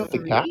can do you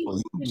can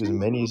do as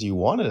many as you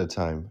want at a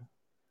time.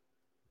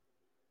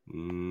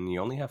 You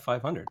only have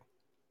 500.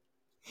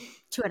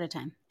 2 at a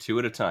time. 2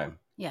 at a time.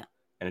 Yeah.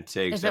 And it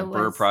takes a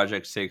BRRRR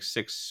project takes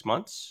 6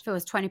 months. If it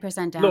was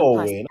 20% down, No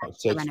plus way, it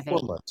takes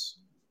 4 months.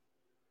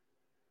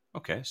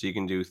 Okay, so you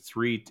can do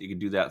 3. You can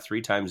do that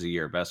 3 times a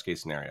year. Best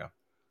case scenario.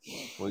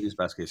 We'll use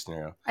best case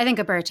scenario. I think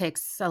a BRRRR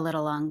takes a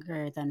little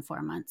longer than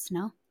 4 months.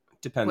 No,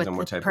 depends on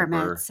what type of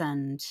BRRRR.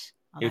 And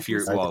if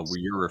you're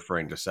you're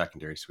referring to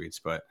secondary suites,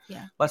 but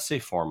yeah, let's say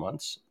 4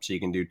 months. So you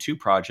can do 2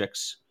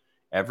 projects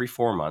every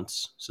 4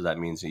 months. So that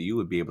means that you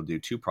would be able to do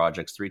 2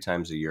 projects 3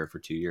 times a year for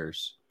 2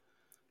 years.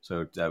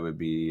 So that would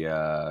be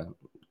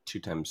 2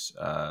 times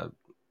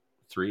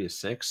 3 is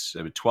 6.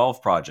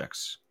 12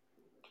 projects.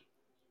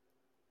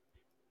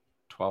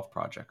 12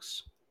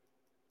 projects.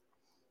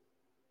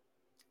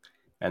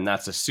 And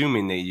that's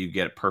assuming that you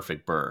get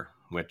perfect BRRRR,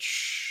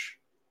 which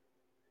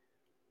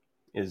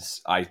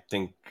is, I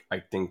think I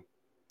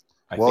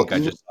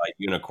just saw a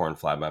unicorn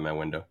fly by my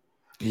window.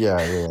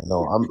 Yeah.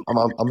 No,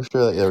 I'm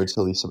sure that there would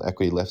still be some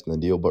equity left in the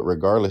deal, but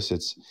regardless,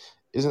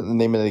 isn't the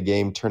name of the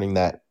game turning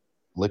that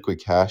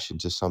liquid cash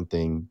into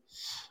something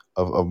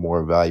of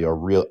more value, a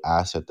real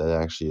asset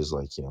that actually is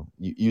like,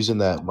 using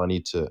that money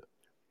to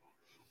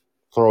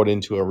throw it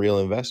into a real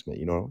investment,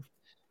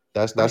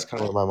 That's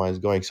kind of where my mind's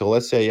going. So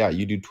let's say,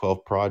 you do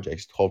 12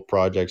 projects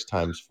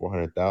times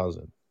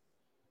 400,000.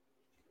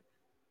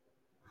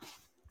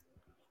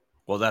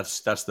 Well,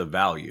 that's the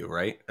value,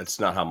 right? That's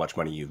not how much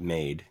money you've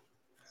made.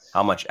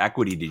 How much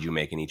equity did you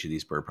make in each of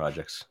these BRRRR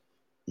projects?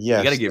 Yes.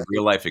 You got to give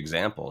real life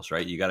examples,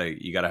 right? You got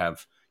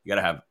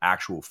to have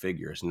actual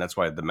figures, and that's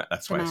why you got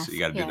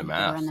to do the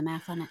math. Run the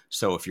math on it.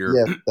 So if you're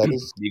the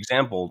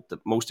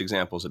most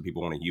examples that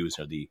people want to use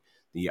are the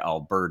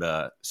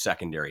Alberta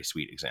secondary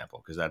suite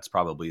example, because that's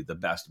probably the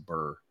best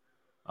BRRRR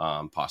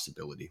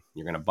possibility.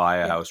 You're going to buy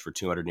a house for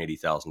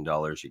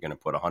 $280,000. You're going to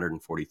put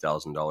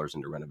 $140,000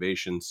 into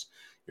renovations.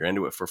 You're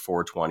into it for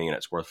 $420,000, and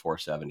it's worth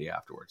 $470,000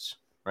 afterwards,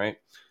 right?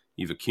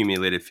 You've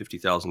accumulated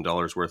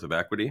 $50,000 worth of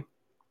equity,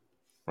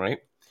 right?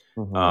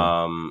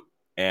 Mm-hmm.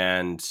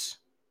 And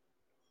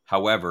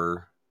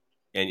however,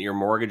 and your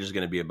mortgage is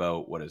going to be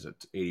about,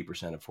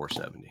 80% of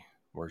 470.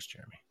 Where's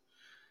Jeremy?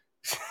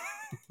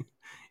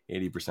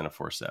 80% of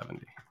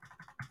 470.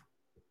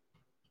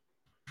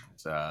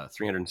 It's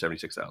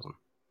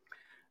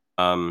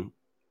 $376,000.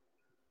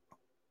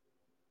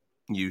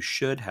 You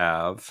should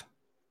have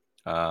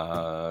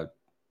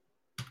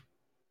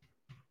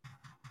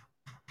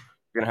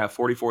you're gonna have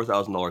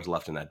 $44,000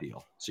 left in that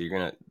deal. So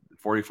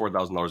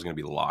 $44,000 is gonna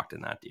be locked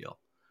in that deal.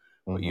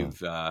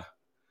 Mm-hmm.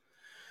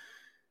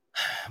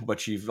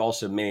 But you've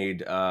also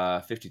made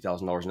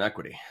 $50,000 in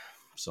equity.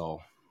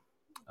 So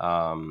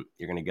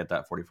you're gonna get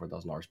that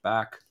 $44,000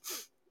 back,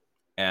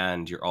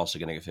 and you're also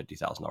gonna get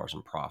 $50,000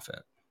 in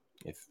profit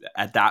if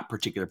at that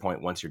particular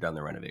point once you're done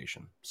the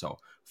renovation. So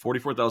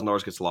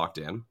 $44,000 gets locked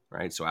in,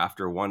 right? So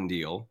after one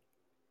deal,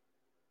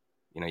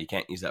 you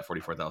can't use that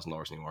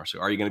 $44,000 anymore. So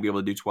are you going to be able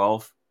to do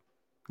 12?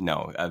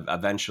 No.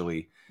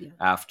 Eventually,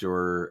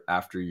 after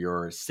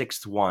your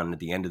sixth one at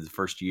the end of the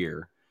first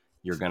year,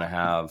 you're going to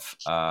have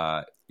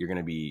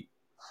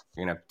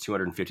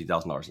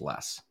 $250,000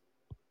 less,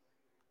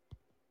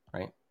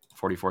 right?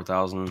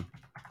 44,000.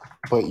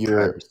 But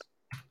you're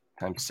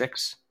times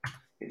 6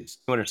 is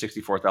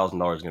 $264,000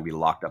 going to be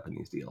locked up in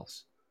these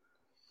deals.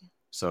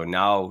 So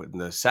now in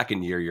the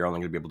second year, you're only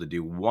going to be able to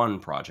do one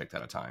project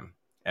at a time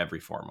every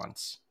 4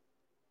 months.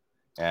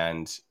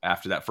 And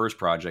after that first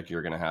project,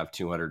 you're going to have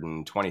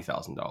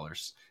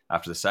 $220,000.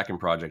 After the second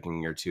project in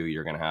year 2,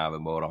 you're going to have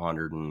about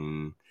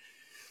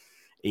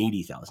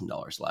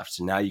 $180,000 left.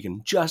 So now you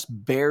can just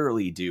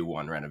barely do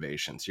one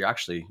renovation. So you're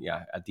actually,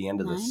 at the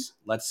end of this,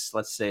 let's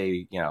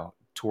say,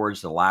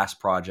 towards the last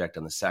project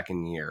in the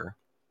second year,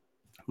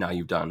 now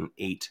you've done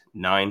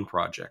 9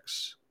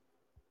 projects.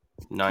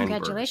 9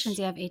 Congratulations, birds.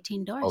 You have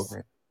 18 doors.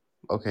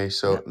 Okay.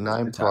 So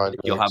 9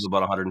 projects. You'll have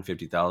about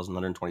 $150,000,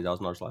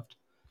 $120,000 left.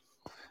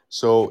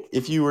 So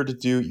if you were to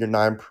do your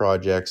 9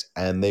 projects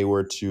and they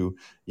were to,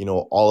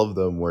 all of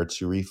them were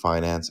to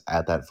refinance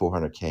at that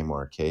 400K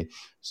mark, okay?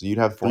 So you'd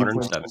have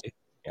 470.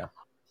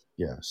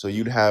 Yeah. So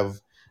you'd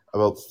have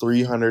about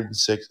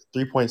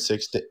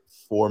 $3.6 to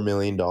 $4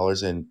 million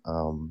in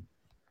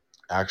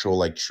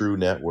actual true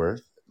net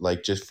worth,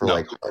 just for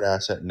hard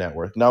asset net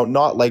worth. Now,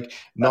 that's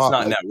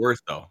not net worth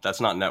though. That's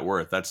not net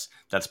worth. That's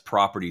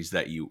properties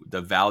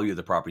the value of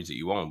the properties that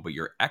you own, but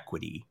your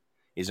equity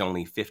is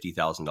only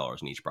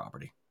 $50,000 in each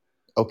property.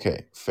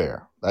 Okay,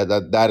 fair.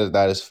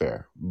 That is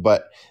fair.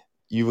 But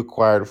you've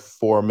acquired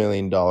 $4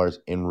 million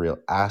in real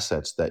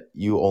assets that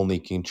you only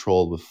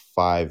controlled with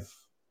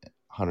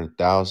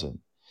 $500,000,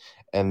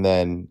 and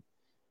then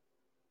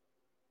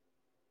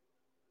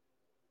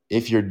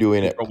if you're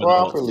doing it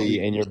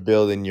properly and you're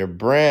building your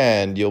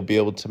brand, you'll be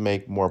able to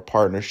make more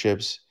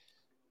partnerships,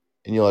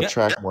 and you'll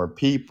attract more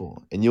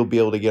people, and you'll be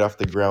able to get off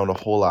the ground a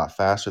whole lot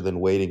faster than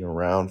waiting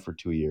around for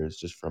 2 years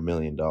just for $1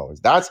 million.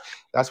 That's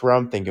where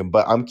I'm thinking,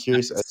 but I'm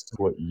curious as to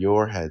what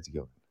your head's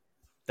going.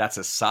 That's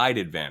a side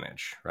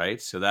advantage,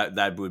 right? So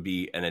that would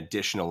be an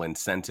additional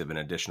incentive, an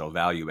additional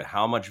value. But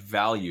how much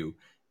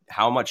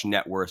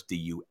net worth do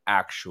you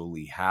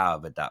actually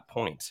have at that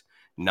point?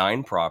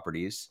 9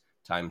 properties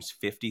times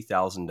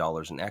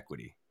 $50,000 in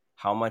equity.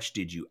 How much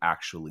did you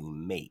actually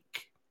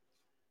make?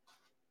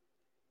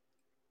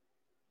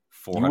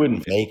 You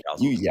wouldn't make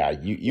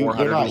you're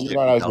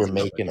not out here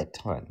making a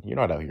ton. You're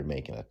not out here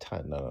making a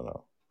ton.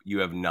 No. You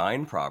have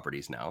 9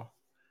 properties now,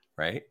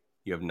 right?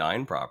 You have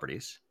 9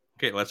 properties.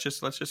 Okay, let's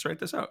just write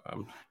this out.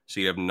 So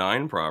you have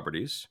 9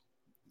 properties.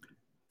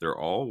 They're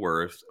all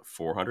worth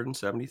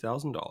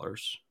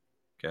 $470,000.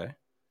 Okay,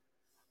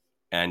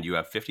 and you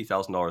have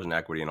 $50,000 in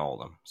equity in all of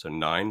them. So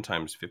 9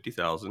 times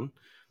 50,000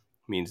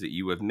 means that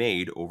you have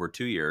made over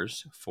 2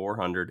 years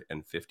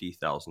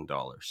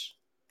 $450,000,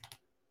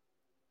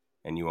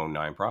 and you own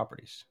 9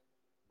 properties.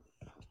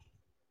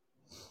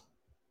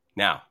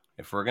 Now,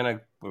 if we're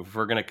gonna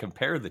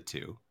compare the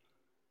two,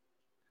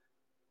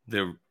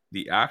 the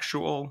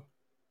actual,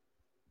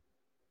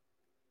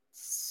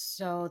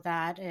 So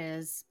that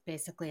is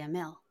basically $1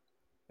 million.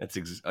 it's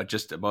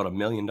just about $1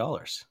 million,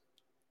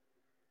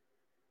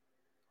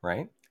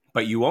 right?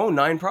 But you own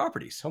 9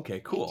 properties.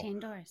 Okay, cool. 18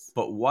 doors.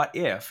 But what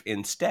if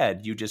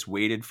instead you just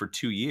waited for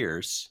 2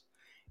 years,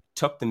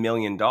 took the $1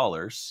 million,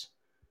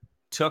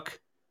 took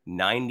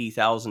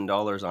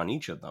 $90,000 on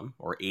each of them,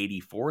 or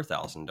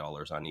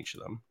 $84,000 on each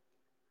of them?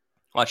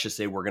 Let's just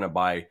say we're going to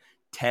buy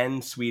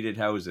 10 suited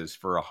houses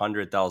for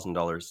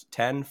 $100,000,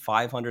 10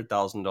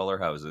 $500,000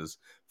 houses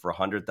for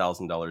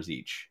 $100,000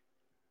 each.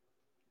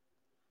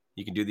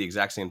 You can do the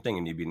exact same thing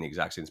and you'd be in the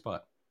exact same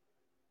spot.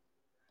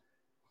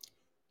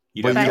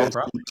 But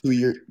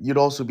you'd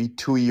also be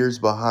 2 years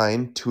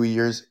behind, 2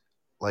 years,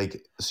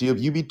 like, so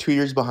you'd be 2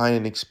 years behind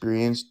in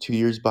experience, 2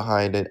 years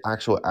behind in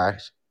actual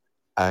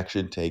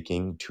action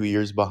taking, 2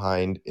 years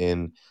behind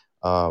in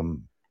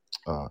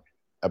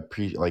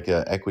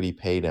equity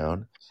pay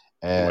down.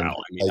 And wow,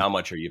 I mean, how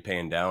much are you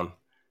paying down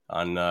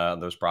on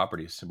those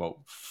properties? About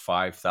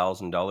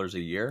 $5,000 a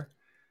year.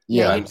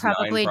 Yeah, you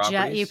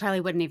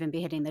probably wouldn't even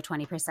be hitting the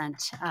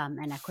 20%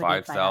 in equity.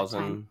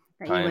 5,000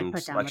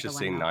 times, let's just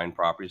say 9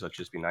 properties. Let's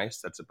just be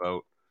nice. That's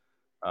about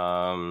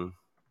times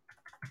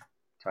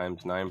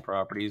 9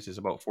 properties is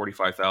about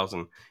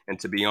 45,000. And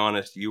to be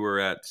honest, you were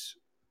at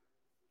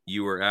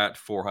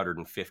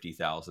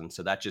 450,000.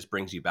 So that just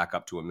brings you back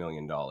up to $1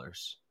 million,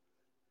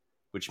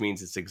 which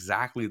means it's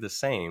exactly the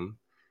same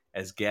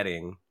as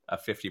getting a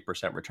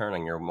 50% return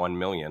on your 1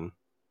 million,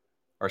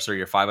 or sorry,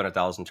 your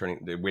 500,000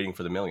 waiting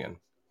for the million.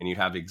 And you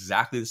have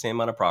exactly the same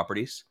amount of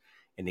properties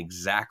and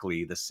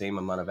exactly the same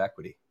amount of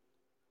equity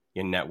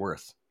in net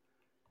worth.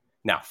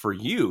 Now, for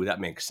you, that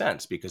makes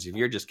sense, because if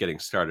you're just getting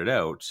started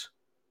out,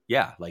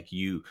 yeah, like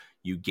you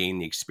gain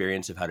the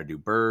experience of how to do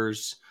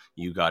BRRRRs.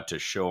 You got to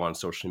show on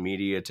social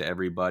media to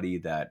everybody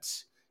that,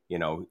 you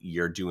know,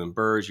 you're doing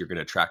BRRRRs, you're going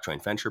to attract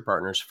joint venture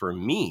partners. For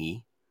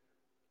me,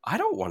 I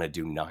don't want to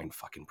do 9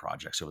 fucking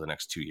projects over the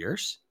next 2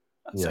 years.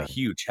 That's a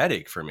huge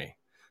headache for me.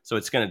 So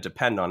it's going to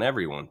depend on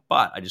everyone.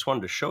 But I just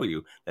wanted to show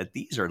you that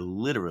these are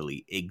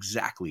literally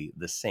exactly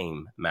the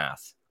same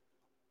math.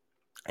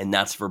 And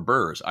that's for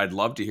BRRRRs. I'd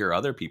love to hear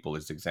other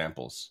people's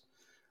examples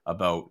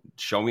about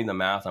showing the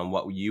math on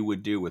what you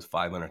would do with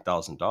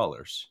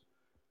 $500,000.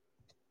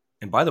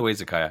 And by the way,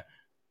 Zakiah,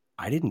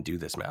 I didn't do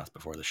this math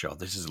before the show.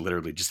 This is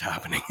literally just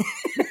happening.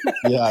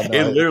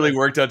 It literally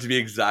worked out to be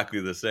exactly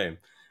the same.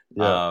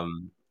 Yeah.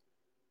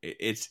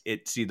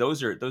 See,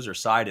 those are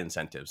side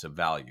incentives of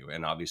value.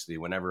 And obviously,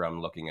 whenever I'm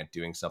looking at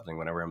doing something,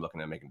 whenever I'm looking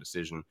at making a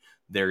decision,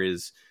 there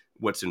is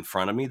what's in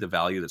front of me, the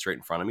value that's right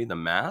in front of me, the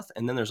math.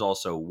 And then there's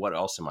also, what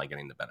else am I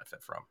getting the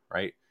benefit from,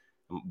 right?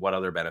 What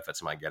other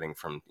benefits am I getting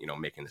from, you know,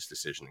 making this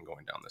decision and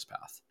going down this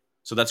path?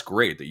 So that's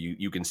great that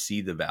you can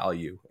see the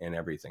value in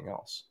everything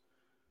else.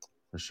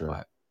 For sure.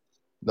 But,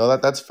 no,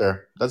 that's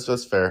fair.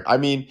 That's fair. I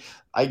mean,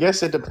 I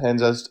guess it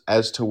depends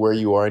as to where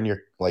you are in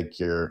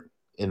your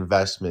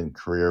investment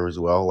career as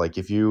well. Like,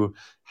 if you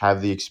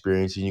have the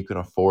experience and you can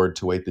afford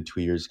to wait the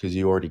 2 years because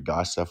you already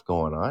got stuff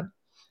going on,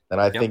 then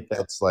I think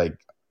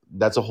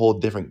that's a whole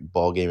different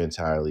ballgame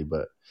entirely.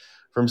 But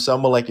from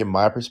someone like in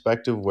my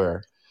perspective,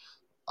 where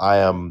I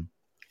am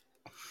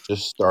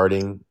just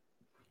starting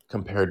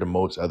compared to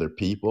most other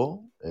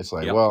people, it's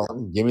like, well,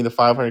 give me the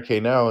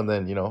 $500K now, and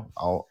then, you know,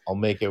 I'll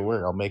make it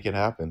work. I'll make it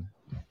happen.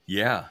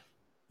 Yeah.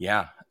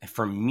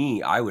 For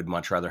me, I would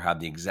much rather have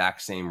the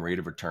exact same rate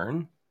of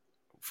return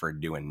for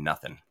doing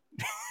nothing.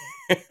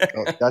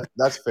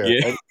 That's fair.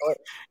 Yeah. And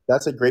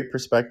that's a great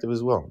perspective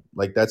as well.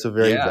 Like, that's a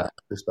very valid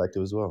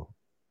perspective as well.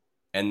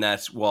 And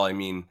that's, well, I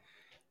mean,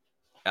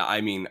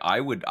 I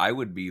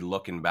would be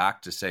looking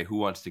back to say, who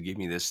wants to give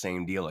me this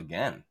same deal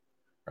again?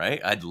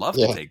 Right? I'd love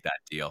to take that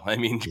deal. I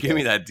mean, give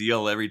me that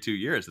deal every 2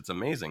 years. It's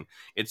amazing.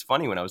 It's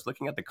funny, when I was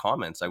looking at the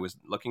comments, I was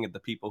looking at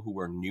the people who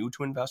were new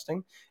to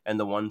investing and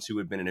the ones who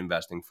had been in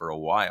investing for a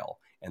while,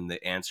 and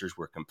the answers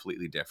were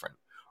completely different.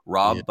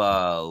 Rob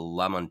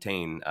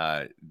Lamontagne,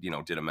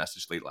 did a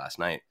message late last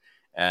night,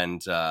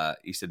 and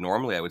he said,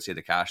 normally I would say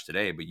the cash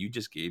today, but you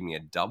just gave me a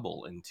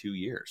double in 2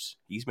 years.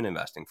 He's been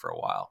investing for a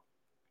while.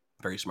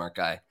 Very smart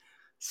guy.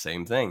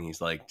 Same thing.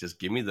 He's like, just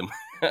give me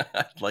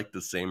I'd like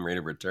the same rate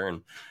of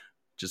return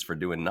just for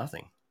doing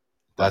nothing.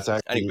 That's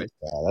actually,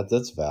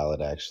 that's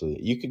valid. Actually,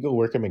 you could go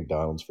work at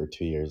McDonald's for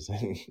 2 years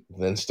and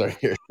then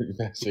start your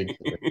investing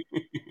career.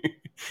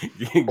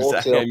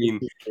 Exactly. I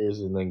mean, 2 years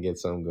and then get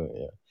some good.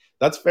 Yeah,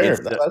 that's fair.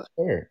 That's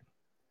fair.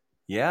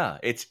 Yeah,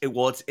 it's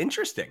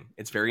interesting.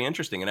 It's very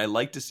interesting, and I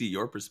like to see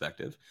your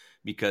perspective,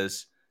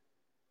 because,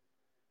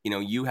 you know,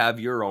 you have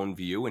your own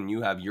view and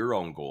you have your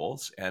own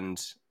goals, and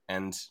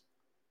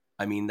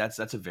I mean, that's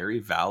a very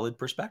valid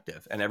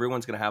perspective, and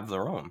everyone's going to have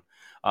their own.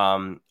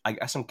 I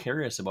guess I'm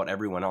curious about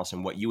everyone else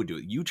and what you would do.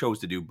 You chose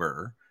to do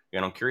BRRRR.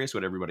 And I'm curious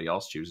what everybody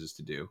else chooses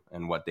to do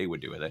and what they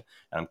would do with it.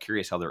 And I'm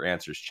curious how their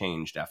answers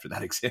changed after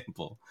that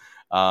example.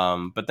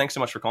 But thanks so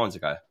much for calling,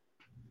 Zakai.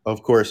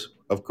 Of course.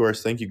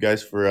 Thank you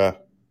guys for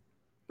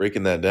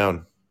breaking that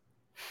down.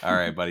 All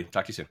right, buddy.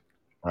 Talk to you soon.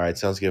 All right,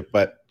 sounds good.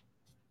 But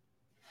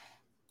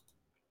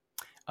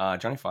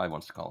Johnny 5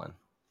 wants to call in.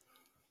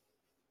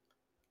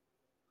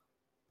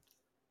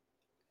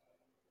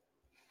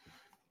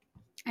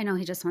 I know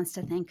he just wants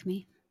to thank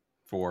me.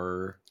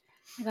 For?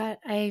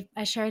 I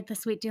shared the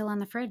sweet deal on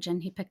the fridge,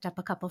 and he picked up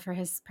a couple for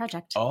his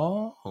project.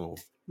 Oh.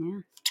 Yeah.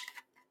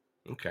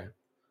 Okay.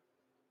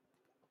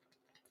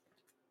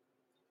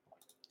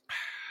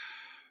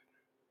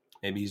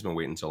 Maybe he's been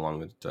waiting so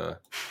long that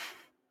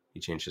he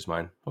changed his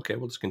mind. Okay,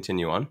 we'll just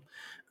continue on.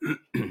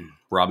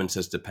 Robin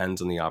says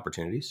depends on the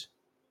opportunities.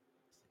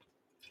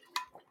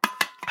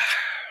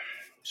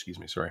 Excuse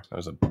me, sorry. That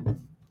was a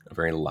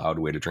very loud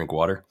way to drink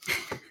water.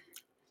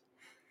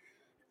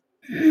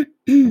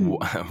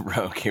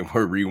 Okay,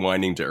 we're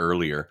rewinding to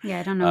earlier.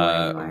 Yeah, I don't know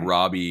where you are.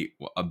 Robbie,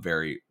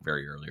 very,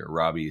 very earlier.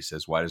 Robbie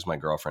says, why does my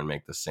girlfriend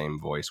make the same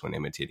voice when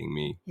imitating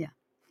me? Yeah.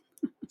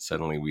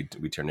 Suddenly we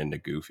turn into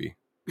Goofy.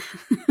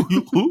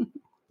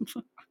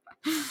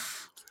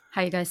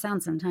 How you guys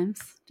sound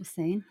sometimes. Just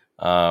saying.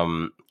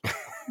 All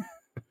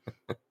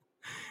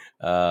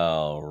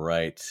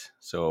right.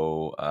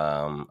 So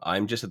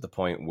I'm just at the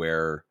point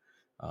where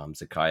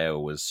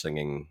Zakaya was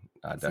singing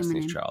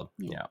Destiny's Child.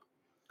 Yeah.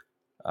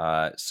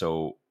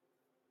 So,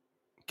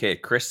 okay,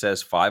 Chris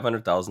says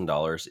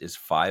 $500,000 is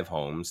 5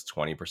 homes,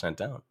 20%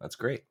 down. That's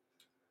great.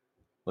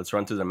 Let's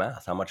run through the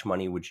math. How much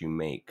money would you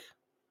make?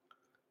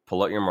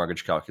 Pull out your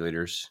mortgage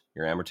calculators,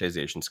 your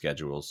amortization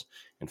schedules,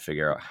 and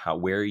figure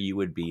out where you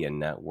would be in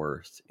net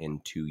worth in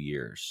 2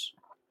 years.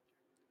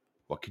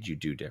 What could you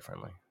do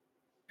differently?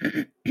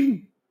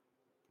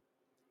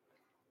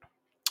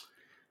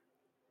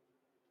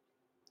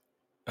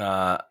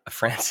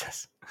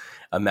 Francis,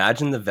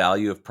 imagine the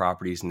value of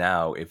properties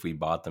now if we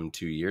bought them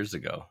 2 years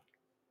ago.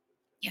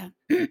 Yeah.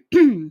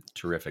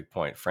 Terrific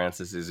point.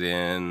 Francis is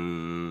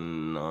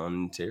in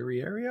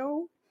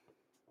Ontario?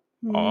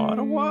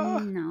 Ottawa?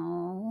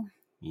 No.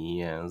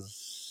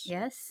 Yes.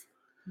 Yes?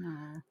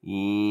 No.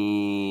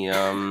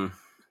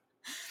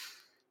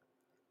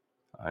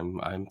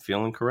 I'm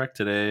feeling correct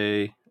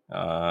today.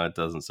 It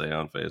doesn't say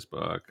on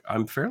Facebook.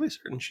 I'm fairly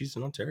certain she's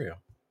in Ontario.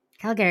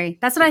 Calgary.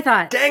 That's what I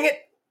thought. Dang it! I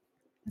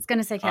was going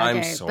to say Calgary.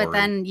 I'm sorry. But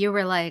then you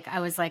were like,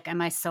 I was like,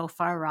 am I so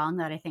far wrong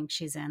that I think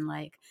she's in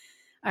like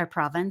our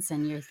province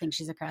and you think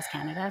she's across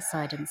Canada? So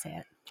I didn't say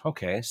it.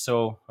 Okay.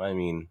 So, I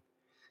mean,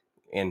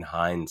 in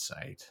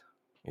hindsight,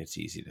 it's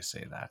easy to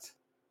say that.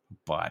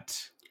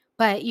 But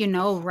you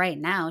know, right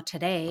now,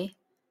 today,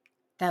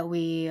 that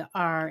we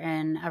are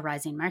in a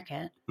rising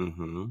market.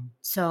 Mm-hmm.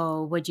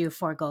 So would you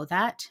forego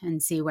that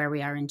and see where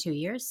we are in 2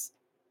 years?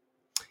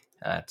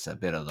 That's a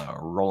bit of the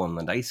rolling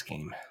the dice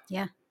game.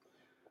 Yeah.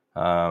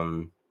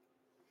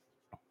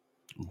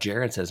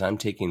 Jared says, I'm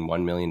taking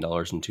 $1 million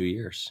in 2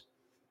 years.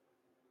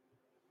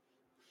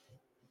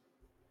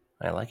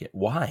 I like it.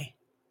 Why?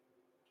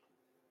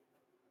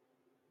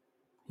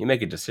 You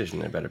make a decision,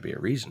 there better be a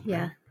reason.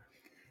 Yeah. Right?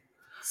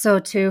 So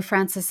to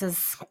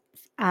Francis's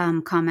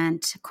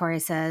comment, Corey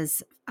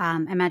says,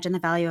 imagine the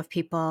value of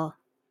people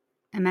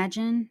that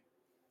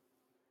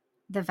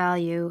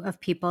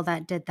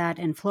did that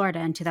in Florida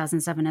in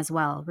 2007 as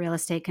well. Real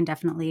estate can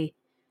definitely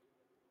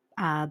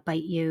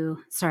bite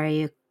you.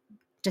 Sorry, you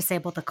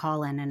disabled the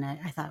call in and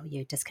I thought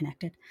you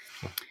disconnected.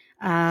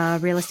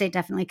 Real estate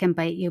definitely can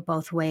bite you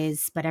both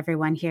ways, but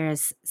everyone here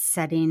is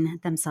setting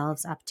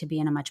themselves up to be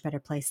in a much better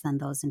place than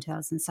those in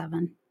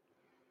 2007.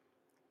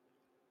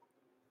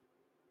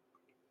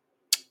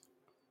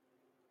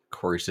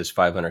 Corey says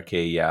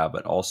 $500K, yeah,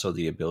 but also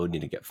the ability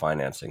to get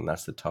financing.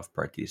 That's the tough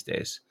part these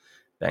days.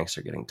 Banks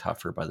are getting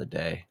tougher by the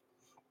day.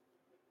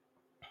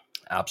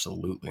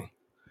 Absolutely.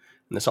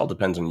 And this all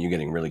depends on you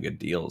getting really good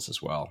deals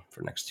as well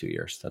for next 2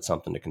 years. That's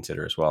something to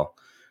consider as well.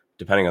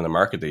 Depending on the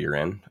market that you're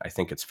in, I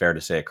think it's fair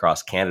to say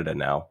across Canada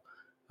now,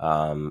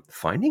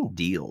 finding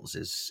deals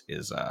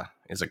is a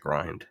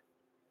grind.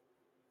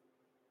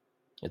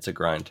 It's a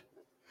grind.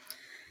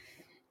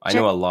 I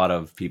know a lot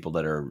of people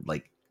that are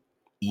like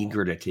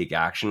eager to take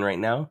action right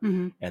now,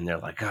 Mm-hmm. and they're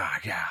like, oh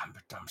yeah,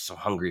 I'm so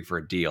hungry for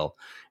a deal,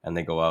 and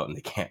they go out and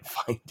they can't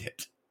find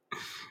it,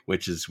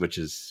 which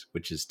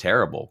is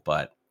terrible,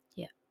 but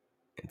yeah,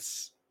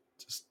 it's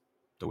just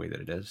the way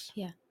that it is.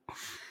 Yeah.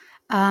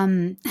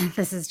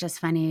 This is just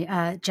funny.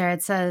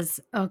 Jared says,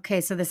 okay,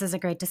 so this is a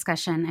great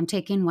discussion. I'm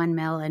taking 1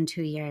 mil in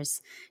 2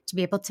 years. To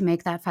be able to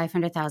make that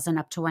 500,000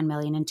 up to 1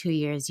 million in 2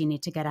 years, you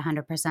need to get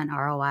 100%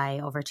 ROI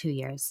over 2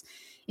 years.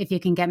 If you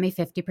can get me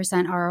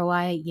 50%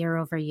 ROI year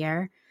over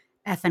year,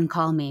 effing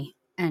call me.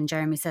 And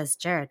Jeremy says,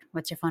 Jared,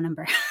 what's your phone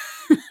number?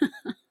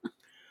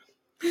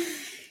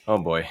 Oh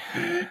boy.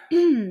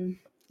 Getting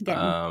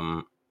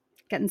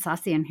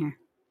saucy in here.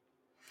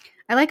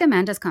 I like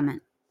Amanda's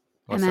comment.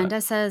 What's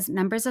Amanda says,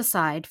 numbers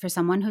aside, for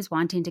someone who's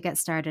wanting to get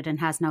started and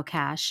has no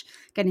cash,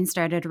 getting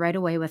started right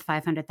away with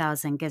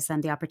 500,000 gives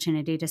them the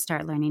opportunity to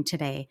start learning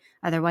today.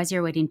 Otherwise,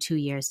 you're waiting 2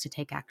 years to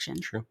take action.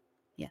 True.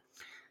 Yeah.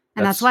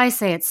 And that's why I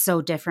say it's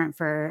so different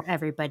for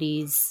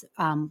everybody's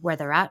where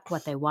they're at,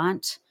 what they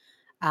want,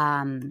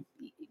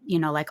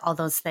 like all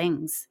those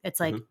things. It's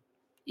like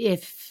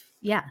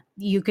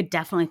you could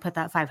definitely put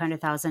that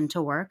 500,000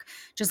 to work.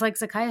 Just like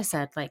Zakiya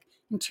said, like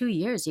in 2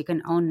 years, you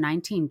can own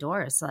 19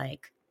 doors.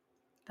 Like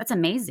that's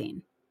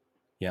amazing.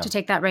 Yeah. To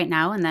take that right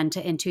now and then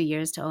in 2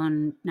 years to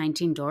own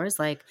 19 doors,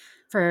 like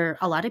for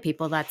a lot of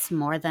people, that's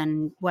more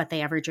than what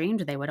they ever dreamed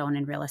they would own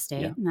in real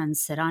estate, and then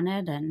sit on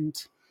it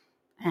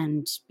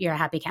and you're a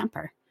happy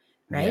camper,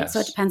 right? Yes.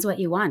 So it depends what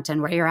you want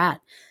and where you're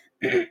at.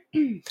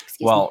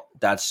 Well,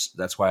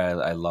 that's why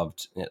I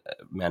loved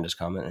Amanda's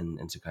comment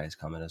and Zakiya's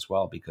comment as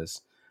well,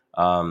 because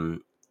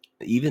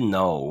even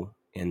though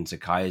in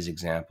Zakiya's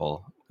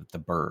example, the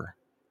BRRRR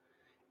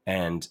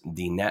and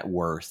the net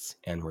worth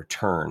and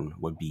return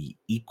would be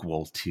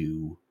equal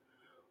to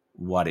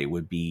what it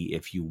would be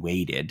if you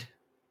waited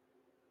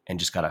and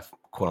just got a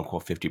quote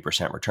unquote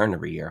 50% return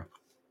every year,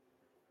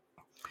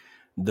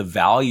 the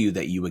value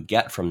that you would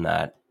get from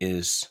that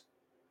is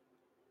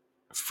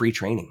free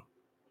training,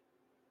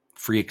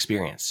 free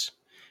experience.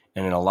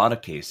 And in a lot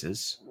of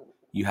cases,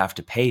 you have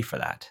to pay for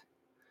that.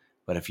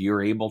 But if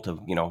you're able to,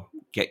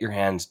 get your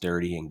hands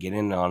dirty and get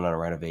in on a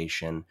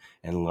renovation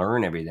and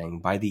learn everything,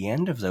 by the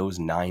end of those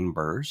 9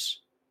 BRRRRs,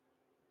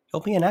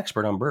 you'll be an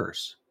expert on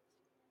BRRRRs.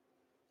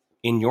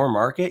 In your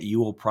market, you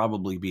will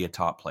probably be a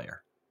top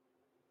player.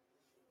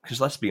 Because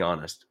let's be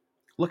honest,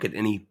 look at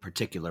any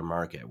particular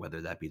market,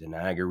 whether that be the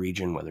Niagara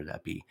region, whether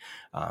that be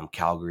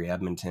Calgary,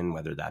 Edmonton,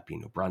 whether that be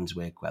New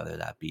Brunswick, whether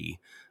that be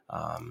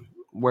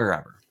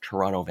wherever,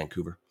 Toronto,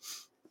 Vancouver,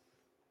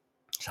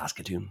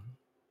 Saskatoon.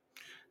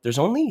 There's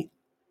only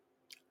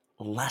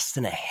less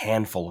than a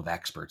handful of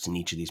experts in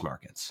each of these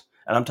markets.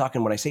 And I'm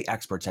talking, when I say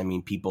experts, I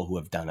mean people who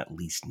have done at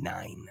least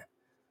 9,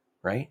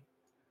 right?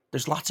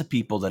 There's lots of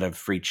people that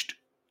have reached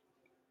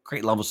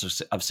great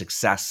levels of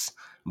success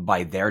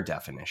by their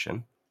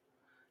definition.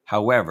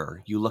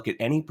 However, you look at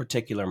any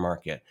particular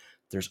market,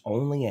 there's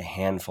only a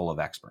handful of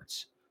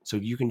experts. So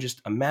you can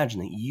just imagine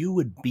that you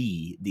would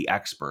be the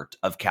expert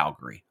of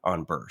Calgary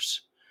on BRRRRs,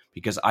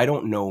 because I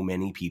don't know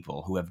many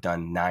people who have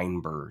done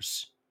 9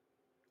 BRRRRs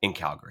in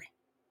Calgary.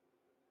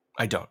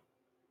 I don't.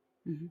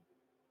 Mm-hmm.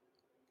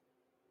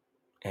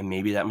 And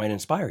maybe that might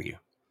inspire you.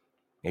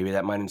 Maybe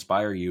that might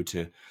inspire you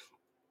to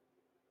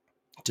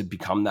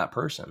become that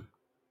person.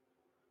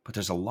 But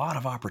there's a lot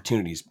of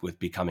opportunities with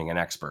becoming an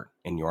expert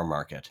in your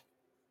market.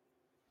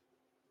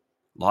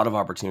 A lot of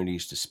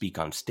opportunities to speak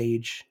on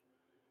stage,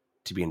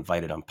 to be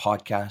invited on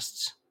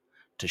podcasts,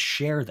 to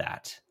share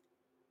that.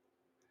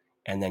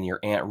 And then your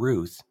Aunt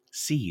Ruth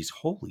sees,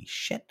 holy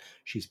shit,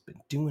 she's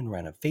been doing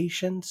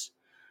renovations.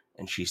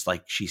 And she's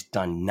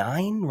done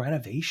 9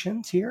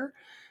 renovations here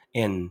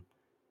in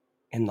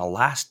the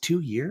last 2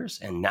 years.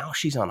 And now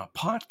she's on a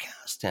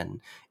podcast.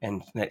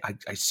 And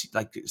I see,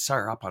 saw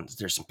her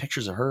there's some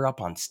pictures of her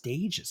up on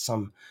stage at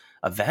some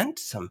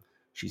event.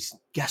 She's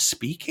guest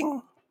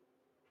speaking.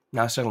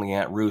 Now suddenly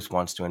Aunt Ruth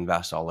wants to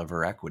invest all of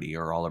her equity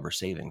or all of her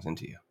savings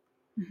into you.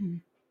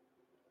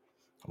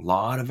 Mm-hmm. A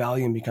lot of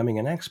value in becoming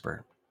an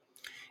expert.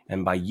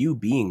 And by you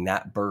being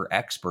that BRRRR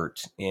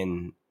expert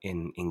in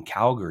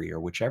Calgary or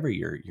whichever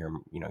your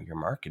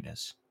market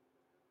is,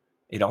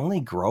 it only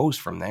grows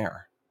from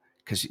there.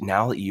 Because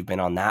now that you've been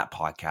on that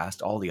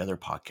podcast, all the other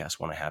podcasts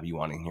want to have you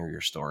on and hear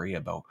your story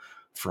about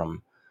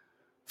from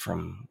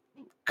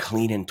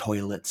cleaning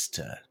toilets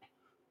to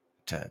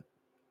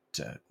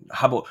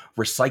how about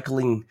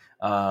recycling?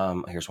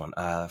 Here's one.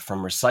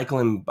 From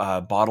recycling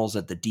bottles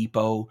at the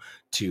depot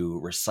to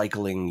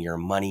recycling your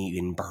money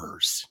in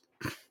BRRRRs.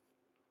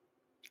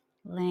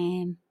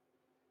 Lame.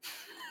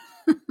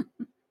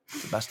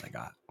 It's the best I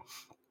got.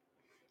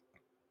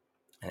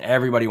 And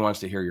everybody wants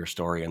to hear your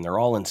story, and they're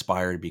all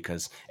inspired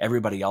because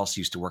everybody else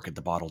used to work at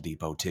the bottle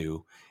depot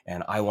too.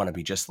 And I want to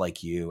be just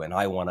like you. And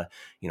I want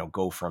to,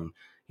 go from,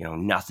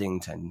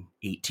 nothing to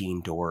 18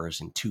 doors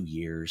in 2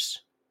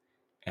 years.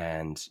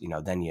 And,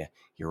 then you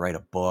write a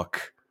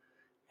book,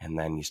 and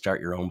then you start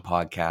your own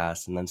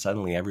podcast, and then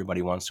suddenly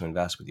everybody wants to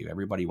invest with you.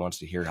 Everybody wants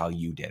to hear how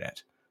you did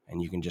it.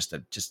 And you can just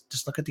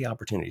look at the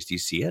opportunities. Do you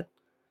see it?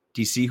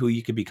 Do you see who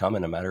you could become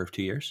in a matter of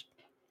 2 years?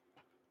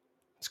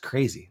 It's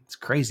crazy. It's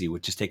crazy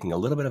with just taking a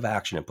little bit of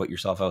action and put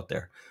yourself out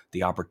there.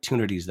 The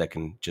opportunities that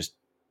can just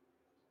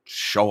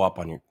show up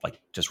on your,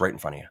 just right in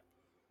front of you.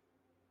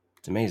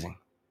 It's amazing.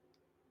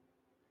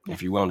 Yeah.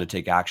 If you're willing to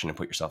take action and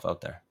put yourself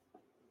out there.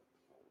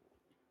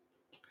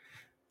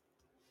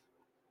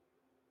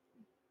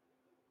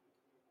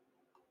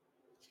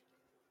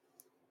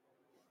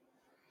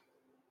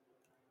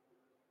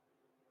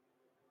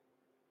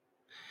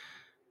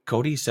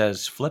 Cody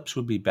says flips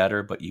would be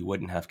better, but you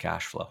wouldn't have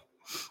cash flow.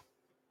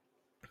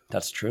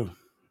 That's true.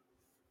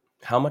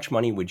 How much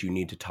money would you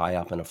need to tie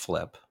up in a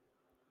flip?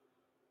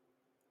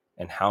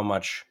 And how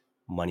much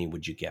money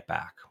would you get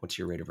back? What's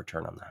your rate of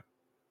return on that?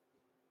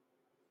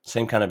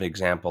 Same kind of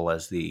example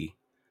as the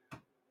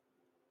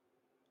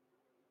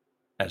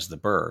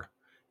burr.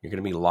 You're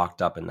going to be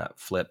locked up in that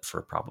flip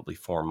for probably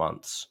 4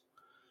 months.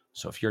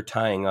 So if you're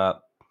tying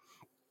up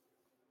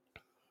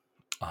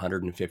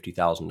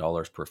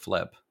 $150,000 per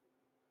flip,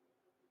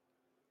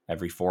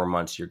 every 4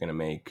 months you're going to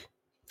make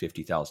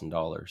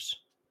 $50,000.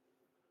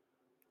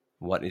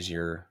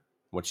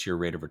 What's your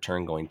rate of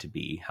return going to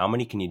be? How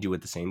many can you do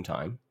at the same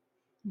time?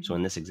 Mm-hmm. So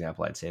in this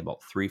example, I'd say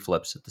about 3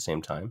 flips at the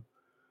same time,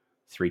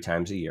 3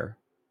 times a year.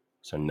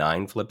 So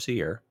 9 flips a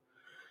year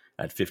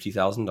at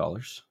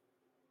 $50,000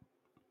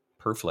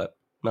 per flip.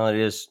 Well,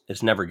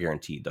 it's never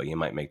guaranteed though. You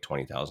might make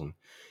 20,000.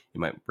 You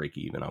might break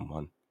even on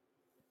one.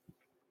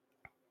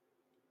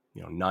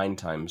 9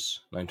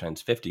 times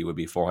 50 would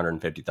be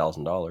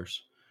 $450,000.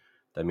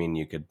 That means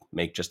you could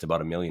make just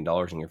about $1 million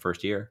in your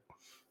first year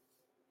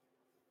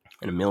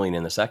and $1 million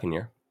in the second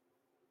year.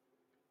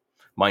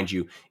 Mind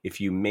you,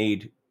 if you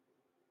made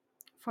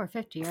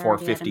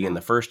 $450 in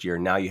the first year,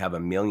 now you have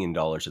 $1 million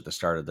at the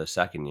start of the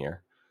second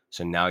year.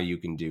 So now you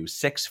can do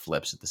 6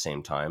 flips at the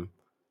same time,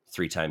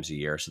 3 times a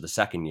year. So the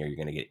second year, you're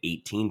going to get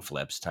 18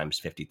 flips times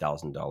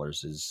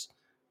 $50,000 is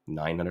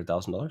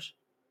 $900,000.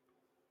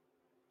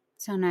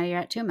 So now you're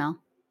at $2 million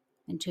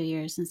in 2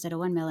 years instead of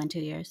 $1 million in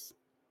 2 years.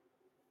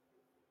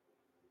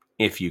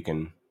 If you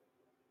can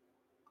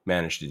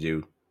manage to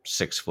do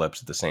 6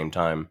 flips at the same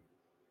time,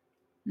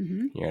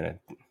 mm-hmm. You're in a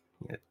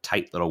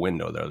tight little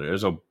window there.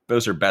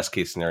 Those are best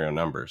case scenario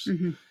numbers,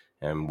 mm-hmm.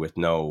 And with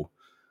no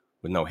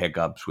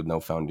hiccups, with no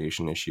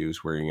foundation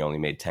issues where you only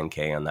made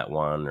 10K on that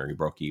one or you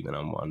broke even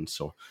on one.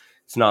 So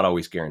it's not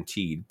always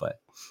guaranteed, but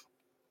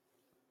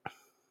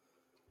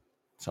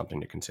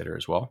something to consider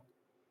as well.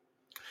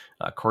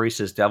 Corey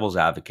says, devil's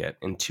advocate,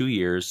 in 2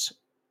 years,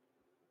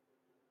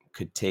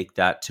 could take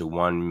that to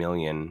 1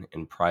 million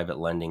in private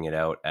lending it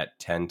out at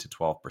 10 to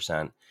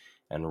 12%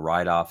 and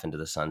ride off into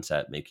the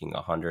sunset, making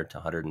 100 to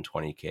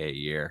 120K a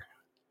year.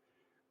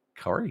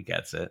 Corey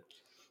gets it.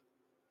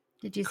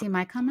 Did you see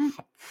my comment?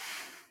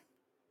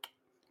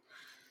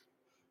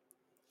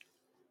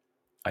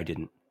 I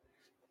didn't.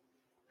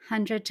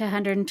 100 to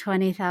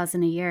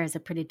 120,000 a year is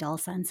a pretty dull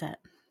sunset.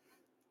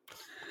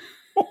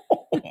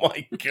 Oh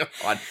my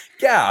God.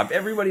 Gab,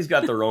 everybody's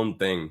got their own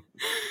thing.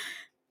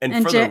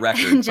 And for the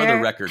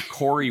record,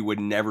 Corey would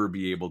never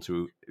be able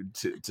to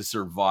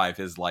survive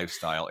his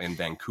lifestyle in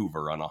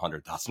Vancouver on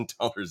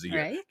 $100,000 a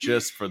year. Right?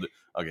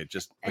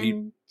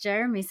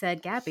 Jeremy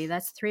said, Gabby,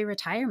 that's 3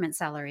 retirement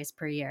salaries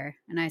per year.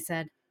 And I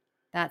said,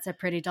 that's a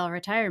pretty dull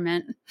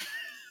retirement.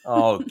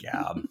 Oh,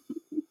 Gab.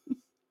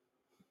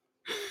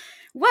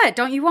 What?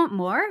 Don't you want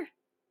more?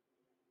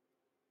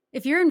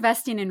 If you're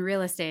investing in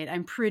real estate,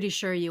 I'm pretty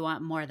sure you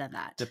want more than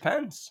that.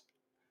 Depends.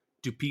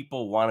 Do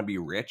people want to be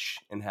rich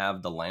and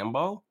have the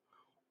Lambo?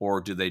 Or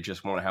do they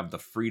just want to have the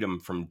freedom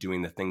from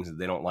doing the things that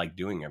they don't like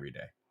doing every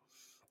day?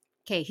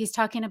 Okay, he's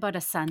talking about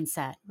a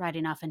sunset,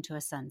 riding off into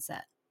a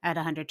sunset at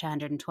 100 to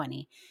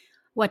 120.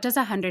 What does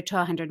 100 to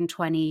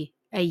 120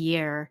 a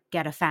year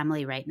get a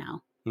family right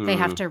now? They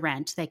have to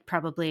rent. They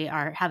probably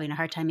are having a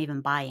hard time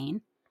even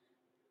buying.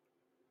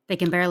 They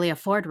can barely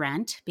afford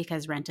rent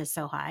because rent is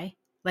so high.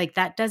 Like,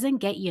 that doesn't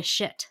get you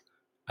shit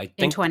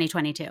in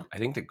 2022. I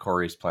think that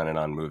Corey's planning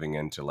on moving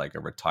into like a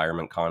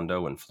retirement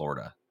condo in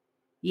Florida.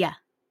 Yeah.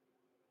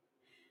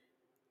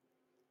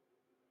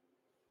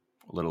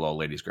 Little old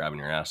ladies grabbing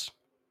your ass.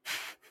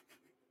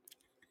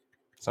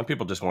 Some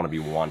people just want to be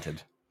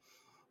wanted.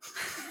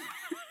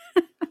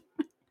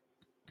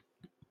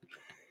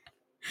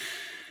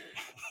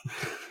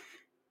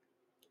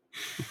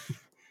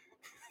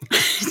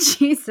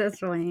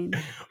 Jesus, Wayne.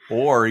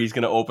 Or he's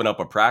going to open up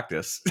a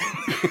practice.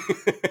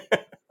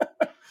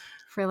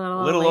 For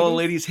little old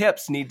ladies'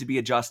 hips need to be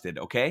adjusted,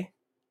 okay?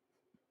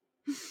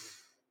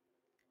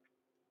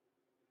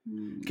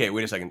 Okay,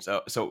 wait a second.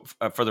 So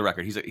for the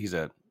record, he's a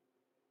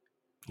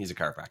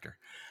chiropractor.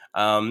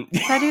 I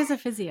thought he was a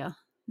physio.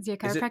 Is he a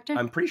chiropractor?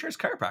 I'm pretty sure it's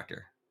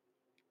chiropractor.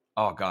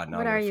 Oh God, no.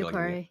 What are you,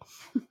 Corey?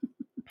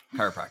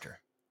 Chiropractor.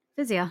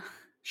 Physio.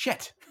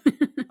 Shit.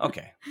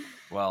 Okay.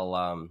 Well,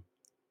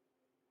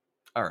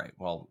 all right.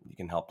 Well, you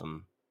can help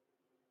them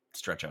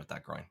stretch out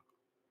that groin.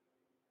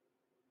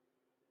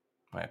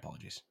 My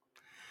apologies.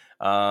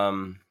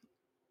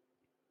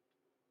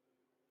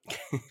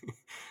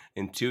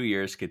 In 2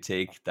 years, could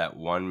take that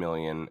 1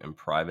 million and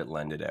private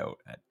lend it out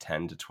at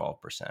 10 to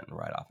 12% and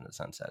ride off into the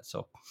sunset.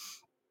 So,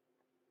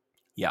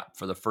 yeah,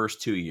 for the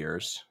first 2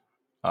 years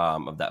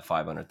of that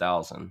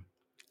 500,000.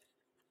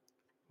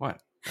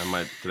 What?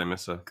 Did I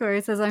miss a?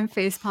 Corey says, I'm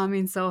face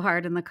palming so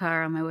hard in the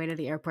car on my way to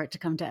the airport to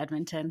come to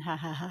Edmonton. Ha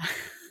ha ha.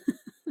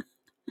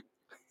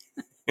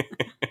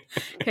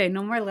 Okay,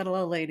 no more little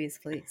old ladies,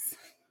 please.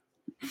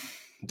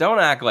 Don't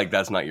act like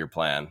that's not your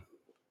plan.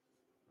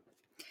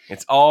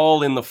 It's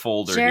all in the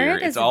folder here.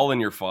 It's all in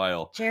your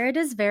file. Jared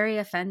is very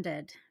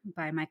offended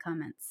by my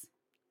comments.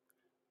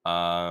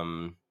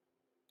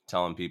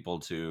 Telling people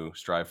to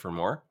strive for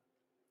more.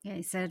 Yeah,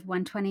 he said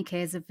 120K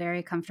is a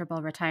very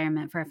comfortable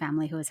retirement for a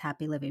family who is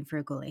happy living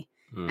frugally.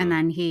 Hmm. And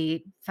then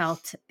he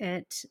felt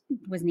it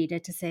was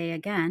needed to say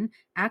again,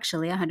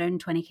 actually,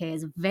 120K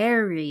is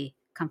very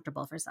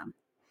comfortable for some.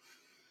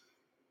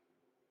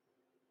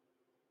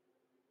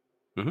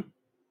 I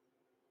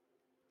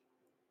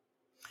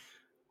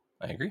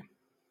agree.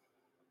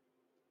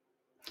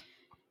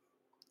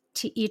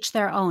 To each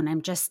their own.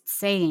 I'm just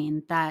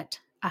saying that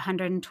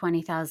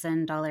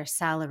 $120,000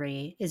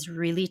 salary is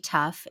really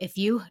tough. If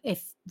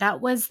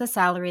that was the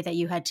salary that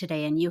you had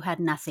today and you had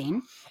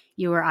nothing,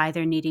 you were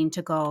either needing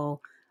to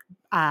go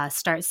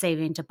start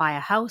saving to buy a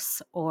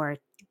house or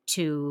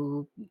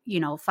to,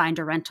 find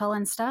a rental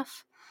and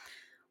stuff.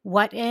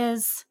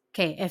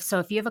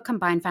 If you have a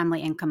combined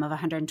family income of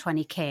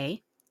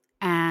 120K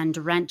and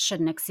rent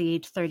shouldn't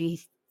exceed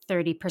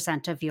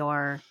 30% of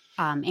your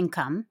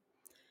income,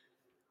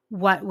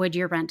 what would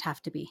your rent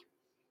have to be?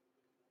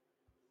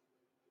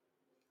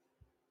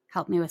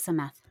 Help me with some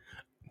math.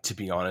 To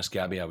be honest,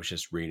 Gabby, I was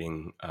just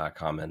reading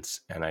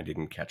comments and I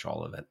didn't catch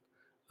all of it.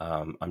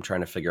 I'm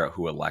trying to figure out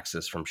who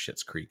Alexis from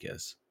Schitt's Creek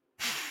is.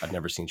 I've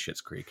never seen Schitt's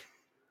Creek.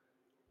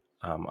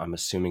 I'm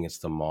assuming it's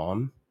the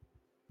mom,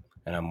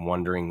 and I'm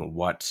wondering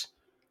what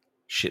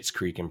Schitt's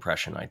Creek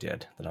impression I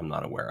did that I'm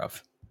not aware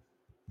of.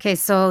 Okay,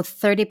 so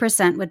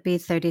 30% would be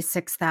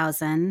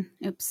 36,000.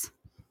 Oops.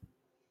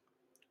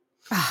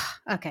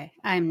 Okay,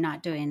 I'm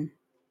not doing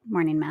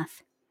morning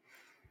math.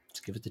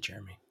 Let's give it to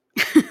Jeremy.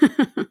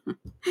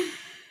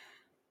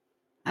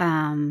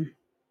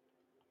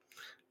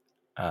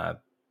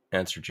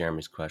 Answer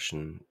Jeremy's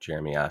question.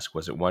 Jeremy asked,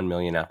 was it 1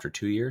 million after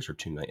 2 years or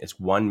 2 million? It's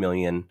 1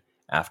 million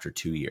after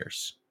 2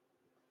 years.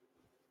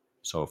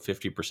 So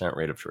 50%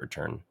 rate of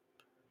return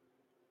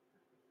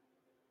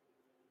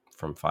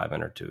from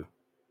 500 to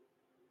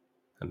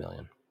 $1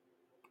 million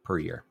per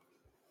year.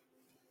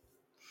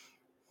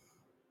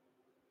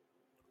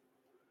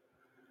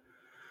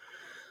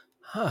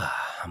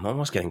 I'm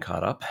almost getting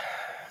caught up.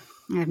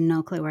 I have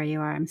no clue where you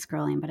are. I'm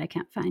scrolling, but I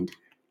can't find.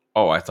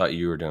 Oh, I thought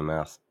you were doing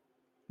math.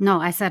 No,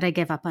 I said I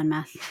give up on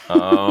math.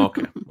 Oh,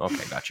 okay.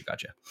 Okay,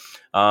 gotcha.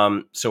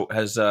 So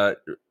has I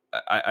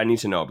need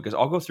to know, because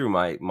I'll go through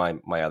my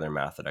other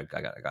math that I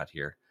got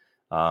here.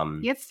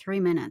 You have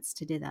 3 minutes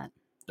to do that.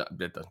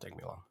 It doesn't take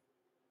me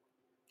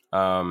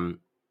long.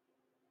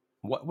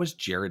 What was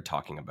Jared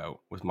talking about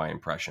with my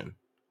impression?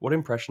 What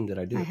impression did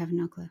I do? I have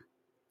no clue.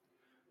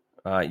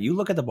 You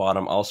look at the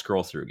bottom. I'll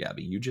scroll through,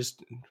 Gabby. This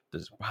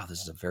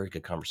is a very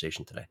good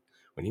conversation today.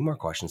 We need more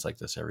questions like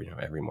this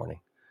every morning.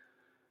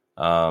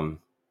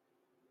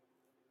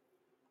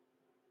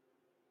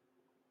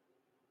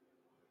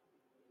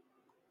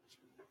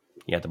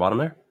 You at the bottom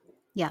there?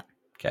 Yeah.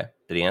 Okay.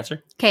 Did he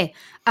answer? Okay.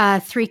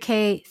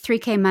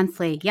 3K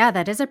monthly. Yeah,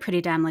 that is a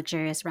pretty damn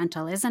luxurious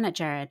rental, isn't it,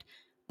 Jared?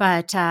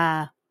 But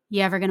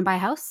you ever gonna buy a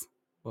house?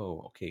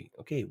 Whoa. Okay.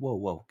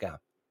 Whoa. Gab.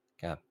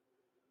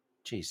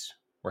 Jeez.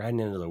 We're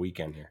heading into the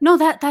weekend here. No,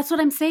 that's what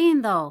I'm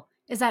saying though.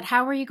 Is that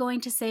how are you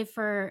going to save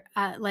for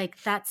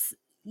that's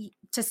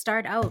to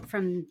start out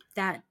from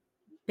that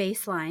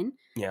baseline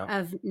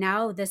of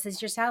now this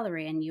is your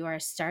salary and you are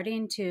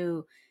starting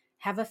to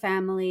have a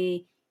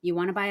family, you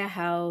want to buy a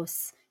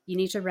house, you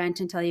need to rent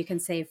until you can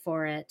save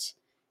for it.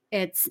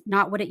 It's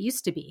not what it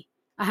used to be.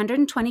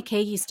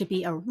 120K used to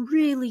be a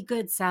really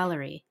good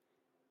salary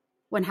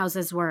when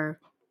houses were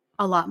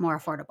a lot more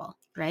affordable,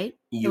 right?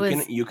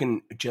 You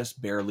can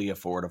just barely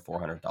afford a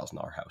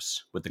 $400,000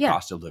 house with the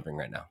cost of living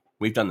right now.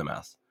 We've done the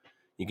math.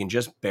 You can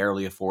just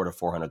barely afford a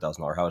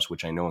 $400,000 house,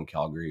 which I know in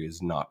Calgary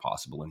is not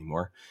possible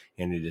anymore,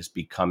 and it is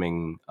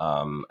becoming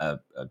a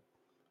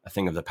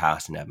thing of the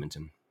past in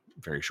Edmonton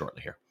very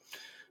shortly here.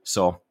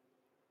 So,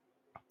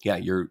 yeah,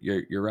 you're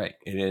right.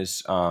 It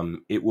is.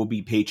 It will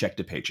be paycheck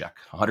to paycheck.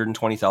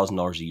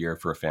 $120,000 a year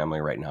for a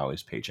family right now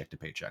is paycheck to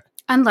paycheck.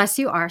 Unless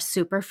you are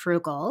super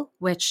frugal,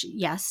 which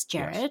yes,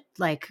 Jared. Yes.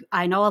 Like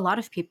I know a lot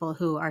of people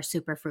who are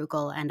super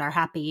frugal and are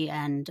happy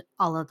and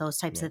all of those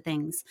types of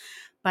things,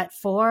 but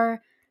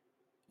for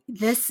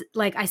this,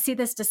 like I see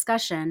this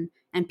discussion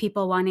and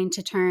people wanting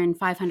to turn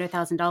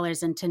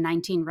 $500,000 into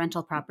 19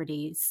 rental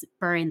properties,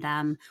 bury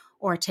them,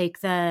 or take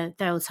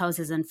those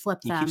houses and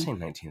flip them. You keep saying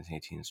 19 and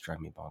 18. It's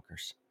driving me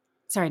bonkers.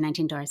 Sorry,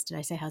 19 doors. Did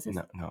I say houses?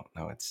 No.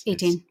 It's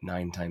 18. It's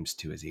 9 times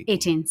 2 is 18.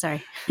 18.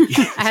 Sorry,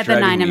 I had the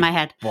 9 in my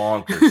head.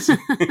 Bonkers.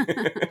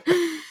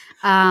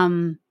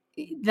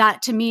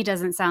 That to me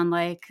doesn't sound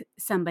like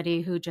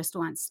somebody who just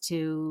wants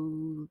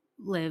to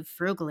live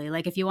frugally.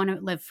 Like if you want to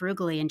live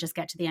frugally and just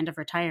get to the end of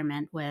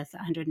retirement with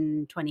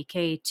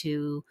 120K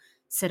to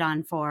sit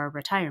on for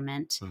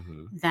retirement,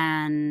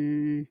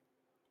 then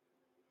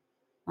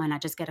why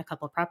not just get a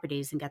couple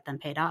properties and get them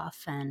paid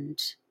off?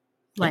 And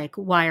like,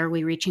 why are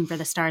we reaching for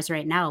the stars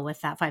right now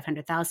with that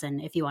 500,000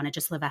 if you want to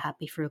just live a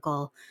happy,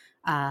 frugal,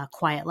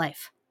 quiet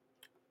life?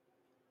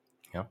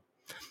 Yeah.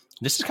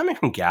 This is coming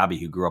from Gabby,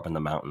 who grew up in the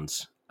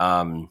mountains.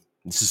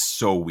 This is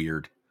so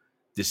weird.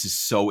 This is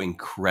so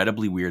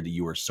incredibly weird that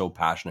you are so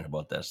passionate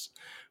about this.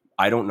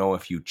 I don't know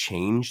if you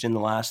changed in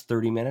the last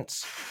 30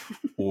 minutes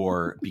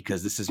or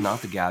because this is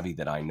not the Gabby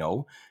that I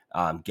know.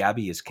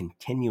 Gabby has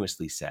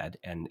continuously said,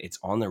 and it's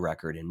on the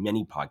record in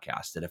many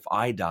podcasts, that if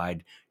I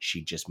died,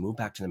 she'd just move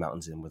back to the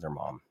mountains in with her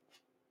mom.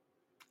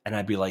 And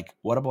I'd be like,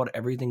 what about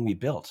everything we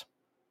built?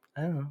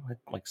 I don't know. I'd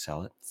like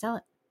sell it. Sell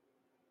it.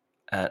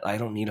 I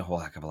don't need a whole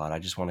heck of a lot. I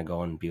just want to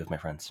go and be with my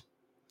friends.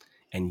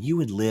 And you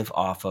would live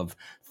off of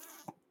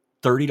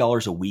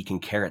 $30 a week in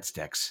carrot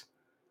sticks.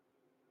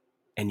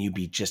 And you'd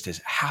be just as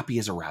happy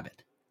as a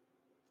rabbit.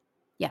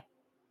 Yeah.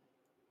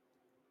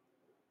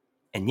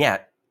 And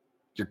yet,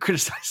 you're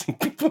criticizing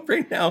people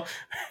right now.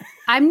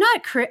 I'm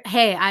not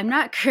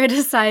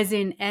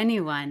criticizing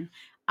anyone.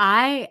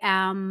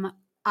 So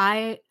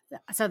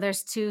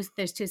there's two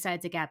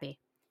sides of Gabby.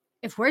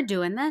 If we're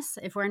doing this,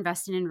 if we're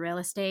investing in real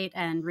estate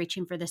and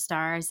reaching for the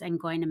stars and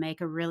going to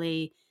make a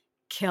really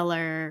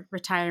killer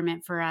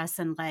retirement for us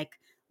and like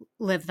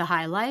live the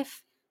high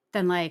life,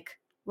 then like,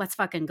 let's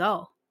fucking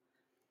go.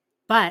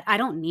 But I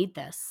don't need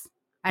this.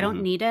 I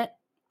don't need it.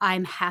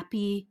 I'm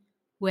happy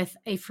with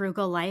a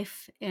frugal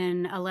life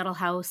in a little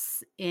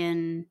house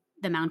in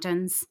the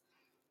mountains.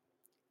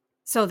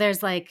 So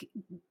there's like,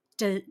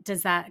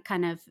 does that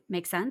kind of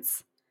make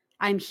sense?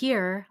 I'm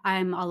here.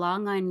 I'm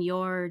along on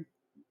your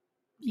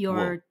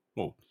Whoa.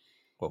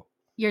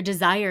 your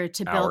desire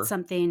to build Hour.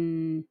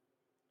 something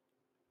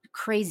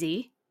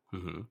crazy.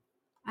 Mm-hmm.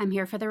 I'm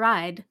here for the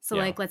ride. So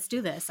Yeah. like, let's do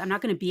this. I'm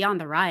not going to be on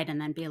the ride and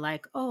then be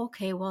like, oh,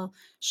 okay, well,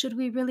 should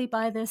we really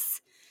buy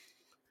this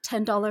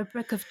 $10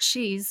 brick of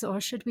cheese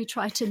or should we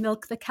try to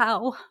milk the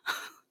cow?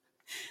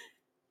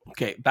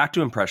 Okay, back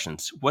to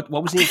impressions. What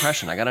was the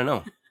impression? I got to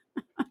know.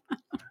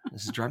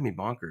 This is driving me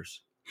bonkers.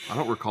 I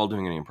don't recall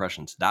doing any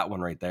impressions. That one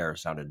right there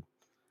sounded...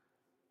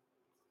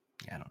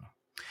 Yeah, I don't know.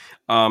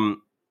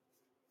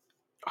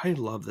 I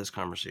love this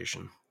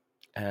conversation.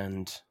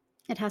 And...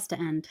 It has to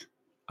end.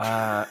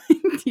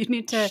 You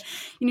need to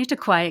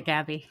quiet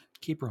Gabby.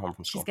 Keep her home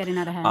from school. She's getting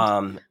out of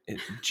hand.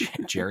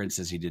 Jared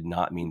says he did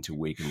not mean to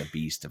waken the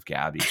beast of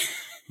Gabby.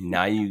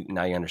 Now you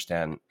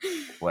understand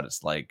what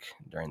it's like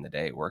during the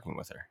day working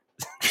with her.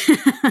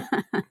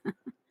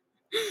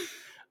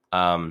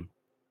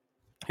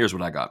 Here's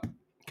what I got.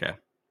 Okay.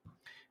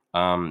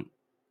 I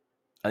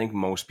think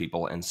most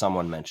people, and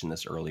someone mentioned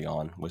this early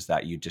on, was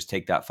that you just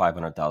take that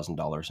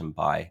 $500,000 and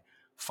buy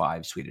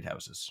 5 suited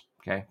houses.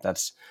 Okay.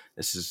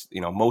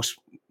 Most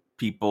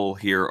people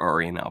here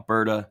are in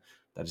Alberta.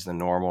 That is the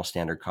normal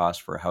standard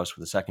cost for a house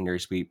with a secondary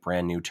suite,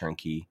 brand new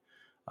turnkey,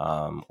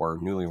 or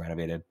newly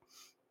renovated.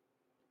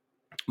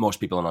 Most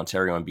people in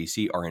Ontario and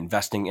BC are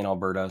investing in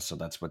Alberta. So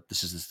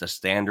this is the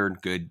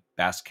standard, good,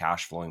 best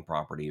cash flowing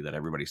property that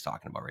everybody's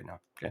talking about right now.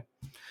 Okay.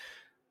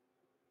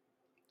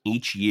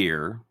 Each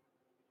year,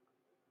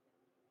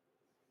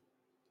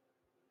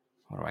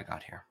 what do I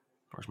got here?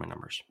 Where's my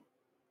numbers?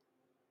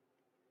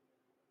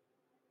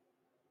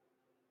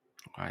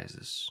 Why is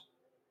this?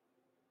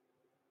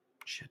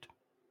 Shit.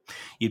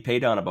 You'd pay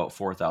down about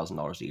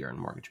 $4,000 a year in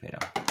mortgage pay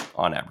down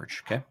on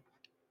average. Okay.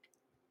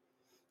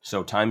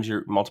 So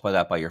multiply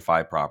that by your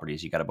 5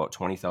 properties, you got about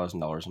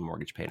 $20,000 in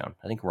mortgage pay down.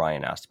 I think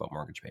Ryan asked about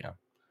mortgage pay down.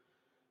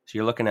 So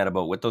you're looking at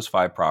about, with those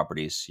 5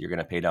 properties, you're going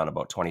to pay down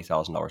about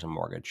 $20,000 in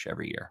mortgage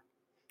every year.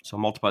 So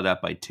multiply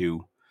that by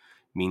 2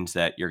 means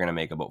that you're going to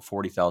make about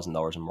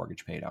 $40,000 in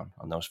mortgage pay down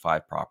on those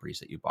 5 properties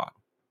that you bought.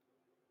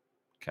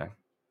 Okay.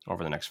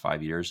 Over the next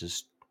 5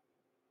 years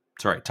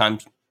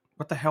times,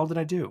 what the hell did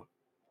I do?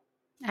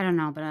 I don't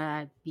know,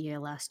 but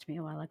you asked me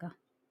a while ago.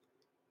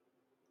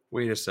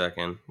 Wait a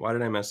second. Why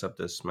did I mess up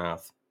this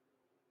math?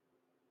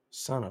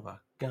 Son of a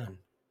gun.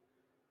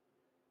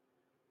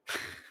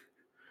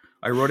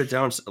 I wrote it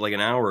down like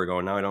an hour ago,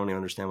 and now I don't even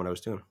understand what I was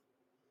doing.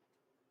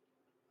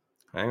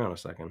 Hang on a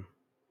second.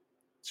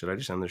 Should I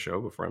just end the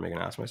show before I make an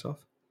ass of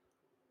myself?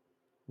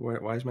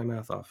 Why is my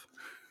math off?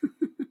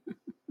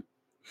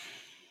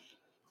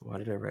 Why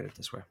did I write it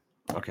this way?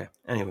 Okay.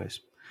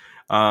 Anyways.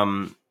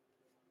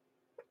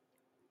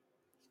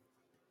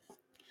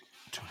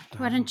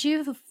 Why don't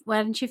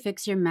you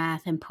fix your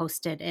math and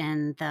post it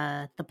in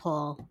the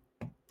poll?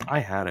 I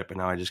had it, but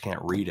now I just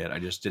can't read it. I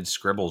just did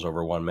scribbles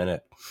over 1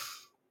 minute.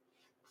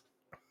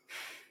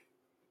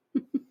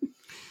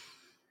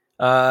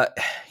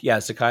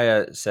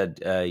 Sakaya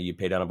said you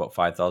pay down about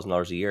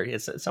 $5,000 a year.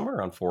 It's somewhere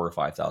around $4,000 or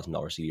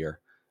 $5,000 a year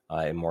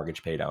in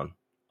mortgage pay down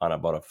on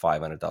about a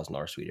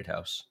 $500,000 suited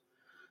house.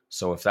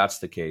 So if that's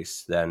the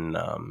case, then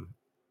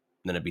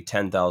it'd be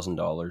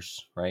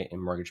 $10,000, right, in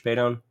mortgage pay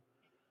down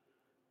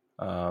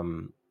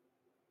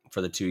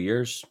for the 2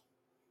 years,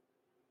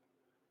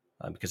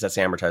 because that's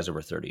amortized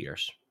over 30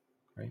 years,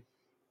 right?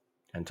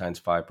 And times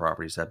 5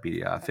 properties, that'd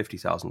be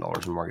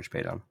 $50,000 in mortgage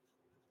pay down,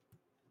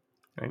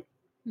 right?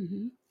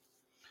 Mm-hmm.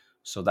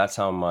 So that's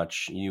how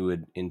much you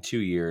would, in 2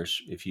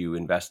 years, if you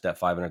invest that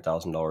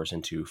 $500,000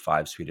 into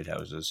 5 suited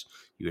houses,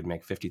 you would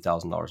make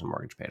 $50,000 in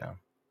mortgage pay down.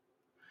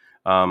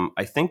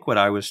 I think what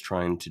I was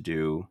trying to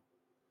do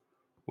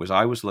was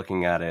I was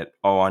looking at it.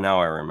 Oh,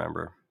 now I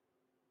remember.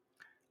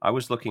 I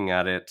was looking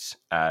at it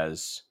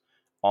as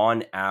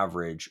on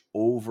average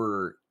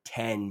over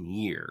 10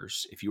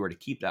 years, if you were to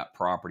keep that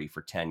property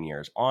for 10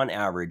 years, on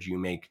average, you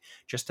make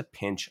just a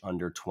pinch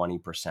under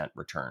 20%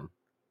 return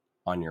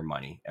on your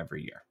money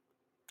every year.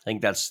 I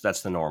think that's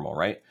the normal,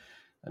 right?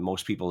 And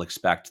most people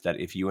expect that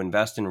if you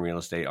invest in real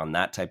estate on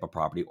that type of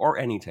property or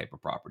any type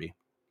of property,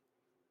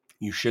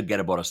 you should get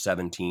about a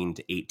 17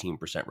 to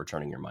 18%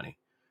 return on your money,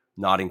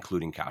 not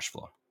including cash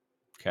flow.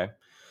 Okay.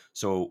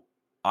 So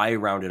I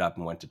rounded up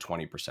and went to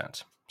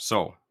 20%.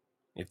 So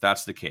if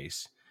that's the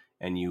case,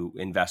 and you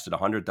invested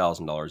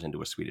 $100,000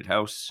 into a suited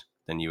house,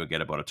 then you would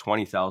get about a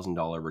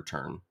 $20,000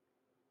 return,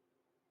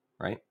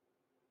 right?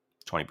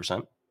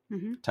 20%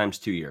 times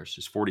 2 years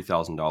is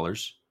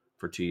 $40,000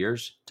 for 2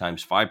 years,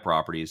 times 5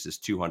 properties is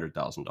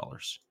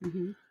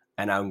 $200,000.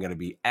 And I'm going to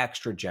be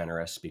extra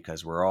generous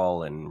because we're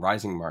all in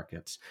rising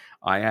markets.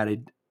 I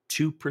added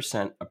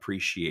 2%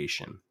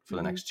 appreciation for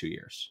the next 2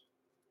 years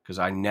because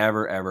I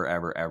never, ever,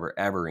 ever, ever,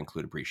 ever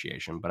include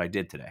appreciation, but I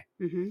did today.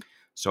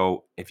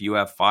 So if you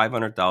have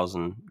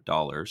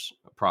 $500,000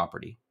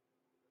 property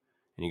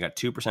and you got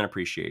 2%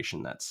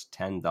 appreciation, that's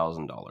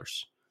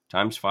 $10,000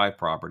 times 5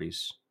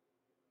 properties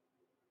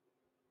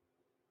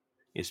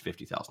is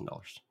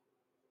 $50,000.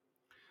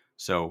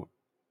 So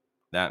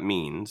that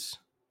means,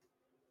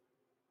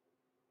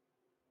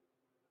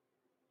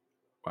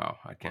 wow,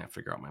 I can't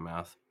figure out my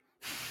math,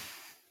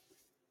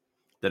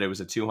 that it was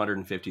a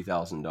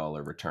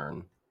 $250,000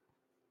 return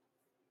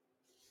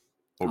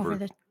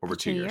over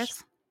 2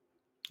 years.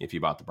 If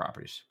you bought the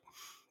properties,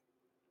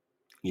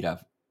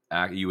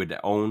 you would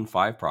own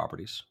 5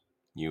 properties.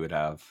 You would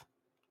have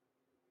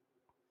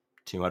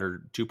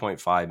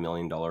 $2.5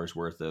 million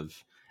worth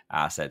of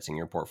assets in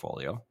your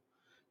portfolio.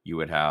 You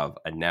would have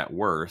a net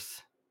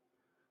worth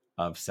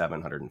of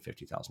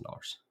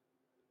 $750,000.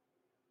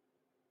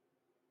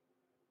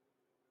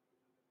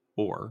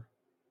 Or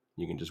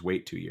you can just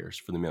wait 2 years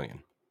for the million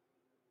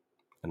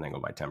and then go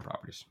buy 10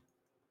 properties.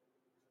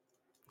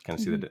 Kind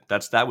of see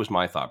that was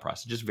my thought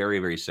process, just very,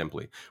 very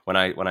simply when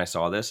I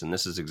saw this, and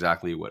this is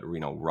exactly what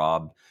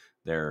Rob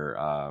there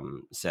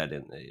said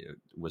and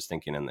was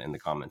thinking in the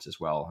comments as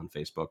well on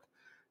Facebook.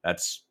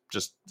 That's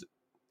just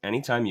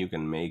anytime you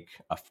can make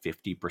a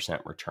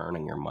 50% return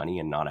on your money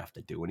and not have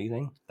to do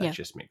anything, that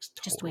just makes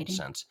total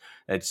sense.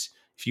 It's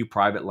if you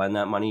private lend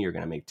that money, you're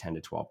going to make 10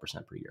 to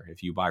 12% per year.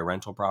 If you buy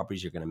rental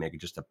properties, you're going to make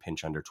just a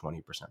pinch under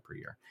 20% per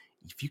year.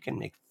 If you can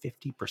make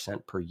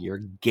 50% per year,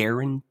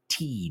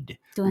 guaranteed,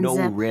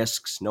 no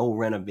risks, no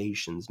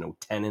renovations, no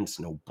tenants,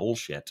 no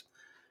bullshit.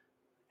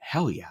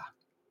 Hell yeah.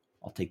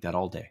 I'll take that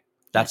all day.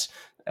 That's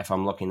if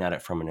I'm looking at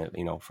it from an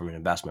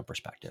investment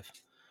perspective.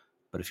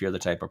 But if you're the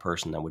type of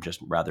person that would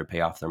just rather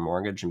pay off their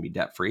mortgage and be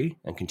debt free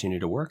and continue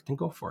to work, then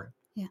go for it.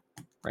 Yeah.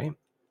 Right.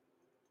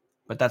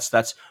 But that's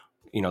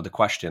the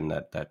question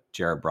that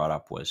Jared brought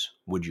up was,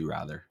 would you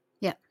rather?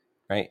 Yeah.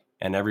 Right.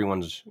 And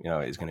everyone's,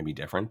 is going to be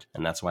different.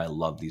 And that's why I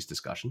love these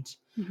discussions.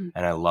 And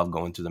I love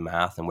going through the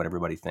math and what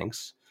everybody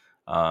thinks.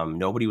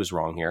 Nobody was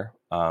wrong here,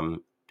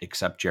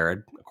 except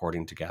Jared,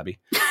 according to Gabby.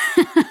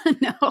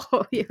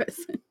 No, he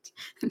wasn't.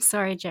 I'm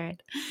sorry,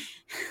 Jared.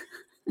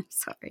 I'm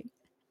sorry.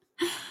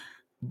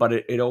 But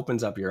it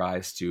opens up your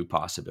eyes to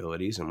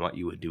possibilities and what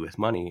you would do with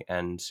money.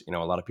 And, a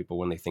lot of people,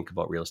 when they think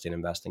about real estate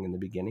investing in the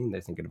beginning,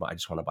 they're thinking about, I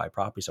just want to buy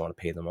properties. I want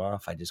to pay them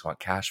off. I just want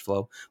cash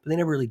flow. But they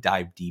never really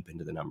dive deep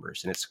into the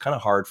numbers. And it's kind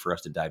of hard for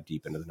us to dive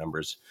deep into the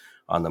numbers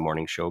on the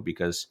morning show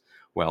because,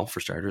 well,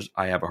 for starters,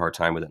 I have a hard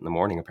time with it in the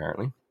morning,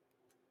 apparently.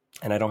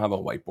 And I don't have a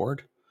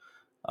whiteboard.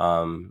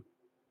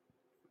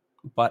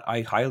 But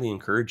I highly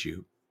encourage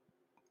you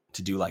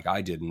to do like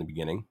I did in the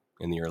beginning,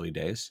 in the early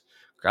days.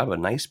 Grab a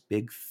nice,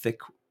 big, thick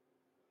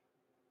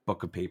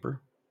book of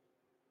paper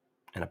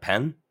and a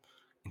pen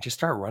and just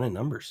start running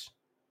numbers.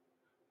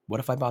 What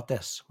if I bought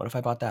this? What if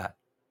I bought that?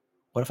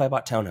 What if I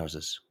bought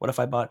townhouses? What if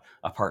I bought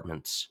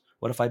apartments?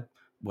 What if I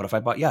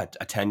bought,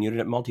 a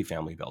 10-unit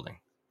multifamily building?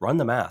 Run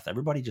the math.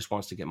 Everybody just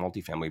wants to get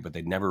multifamily, but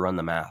they'd never run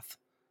the math.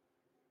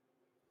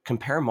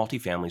 Compare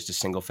multifamilies to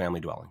single family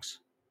dwellings.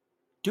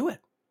 Do it.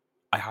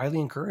 I highly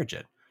encourage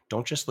it.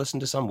 Don't just listen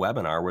to some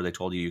webinar where they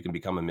told you can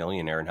become a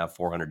millionaire and have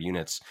 400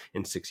 units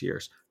in 6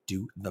 years.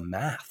 Do the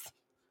math.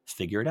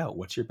 Figure it out.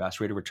 What's your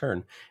best rate of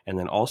return? And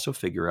then also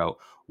figure out,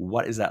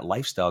 what is that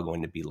lifestyle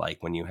going to be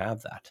like when you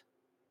have that?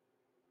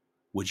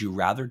 Would you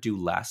rather do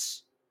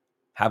less,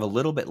 have a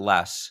little bit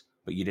less,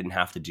 but you didn't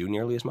have to do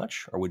nearly as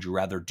much? Or would you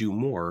rather do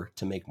more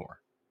to make more?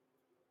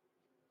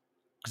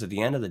 Because at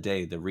the end of the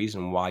day, the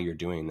reason why you're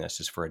doing this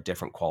is for a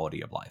different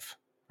quality of life,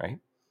 right?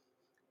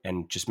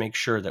 And just make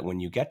sure that when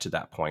you get to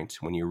that point,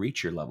 when you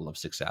reach your level of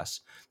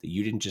success, that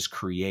you didn't just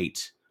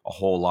create a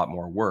whole lot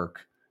more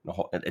work,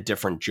 a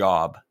different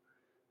job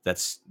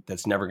that's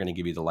never going to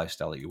give you the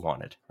lifestyle that you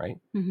wanted, right?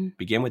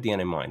 Begin with the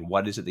end in mind.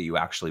 What is it that you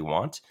actually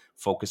want?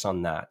 Focus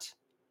on that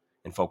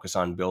and focus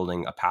on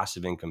building a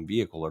passive income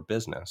vehicle or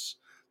business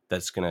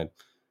that's going to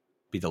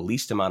be the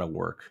least amount of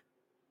work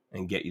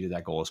and get you to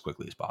that goal as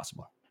quickly as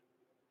possible.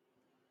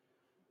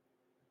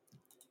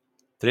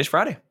 Today's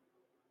Friday.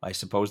 I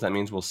suppose that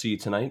means we'll see you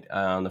tonight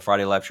on the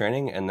Friday live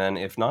training. And then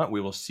if not,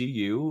 we will see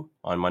you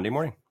on Monday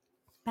morning.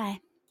 Bye.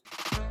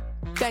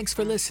 Thanks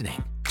for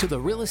listening to the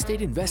Real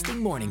Estate Investing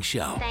Morning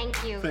Show.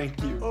 Thank you. Thank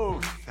you.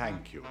 Oh,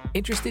 thank you.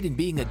 Interested in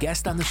being a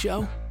guest on the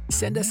show?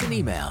 Send us an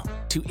email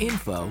to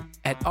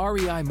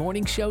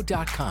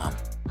info@reimorningshow.com.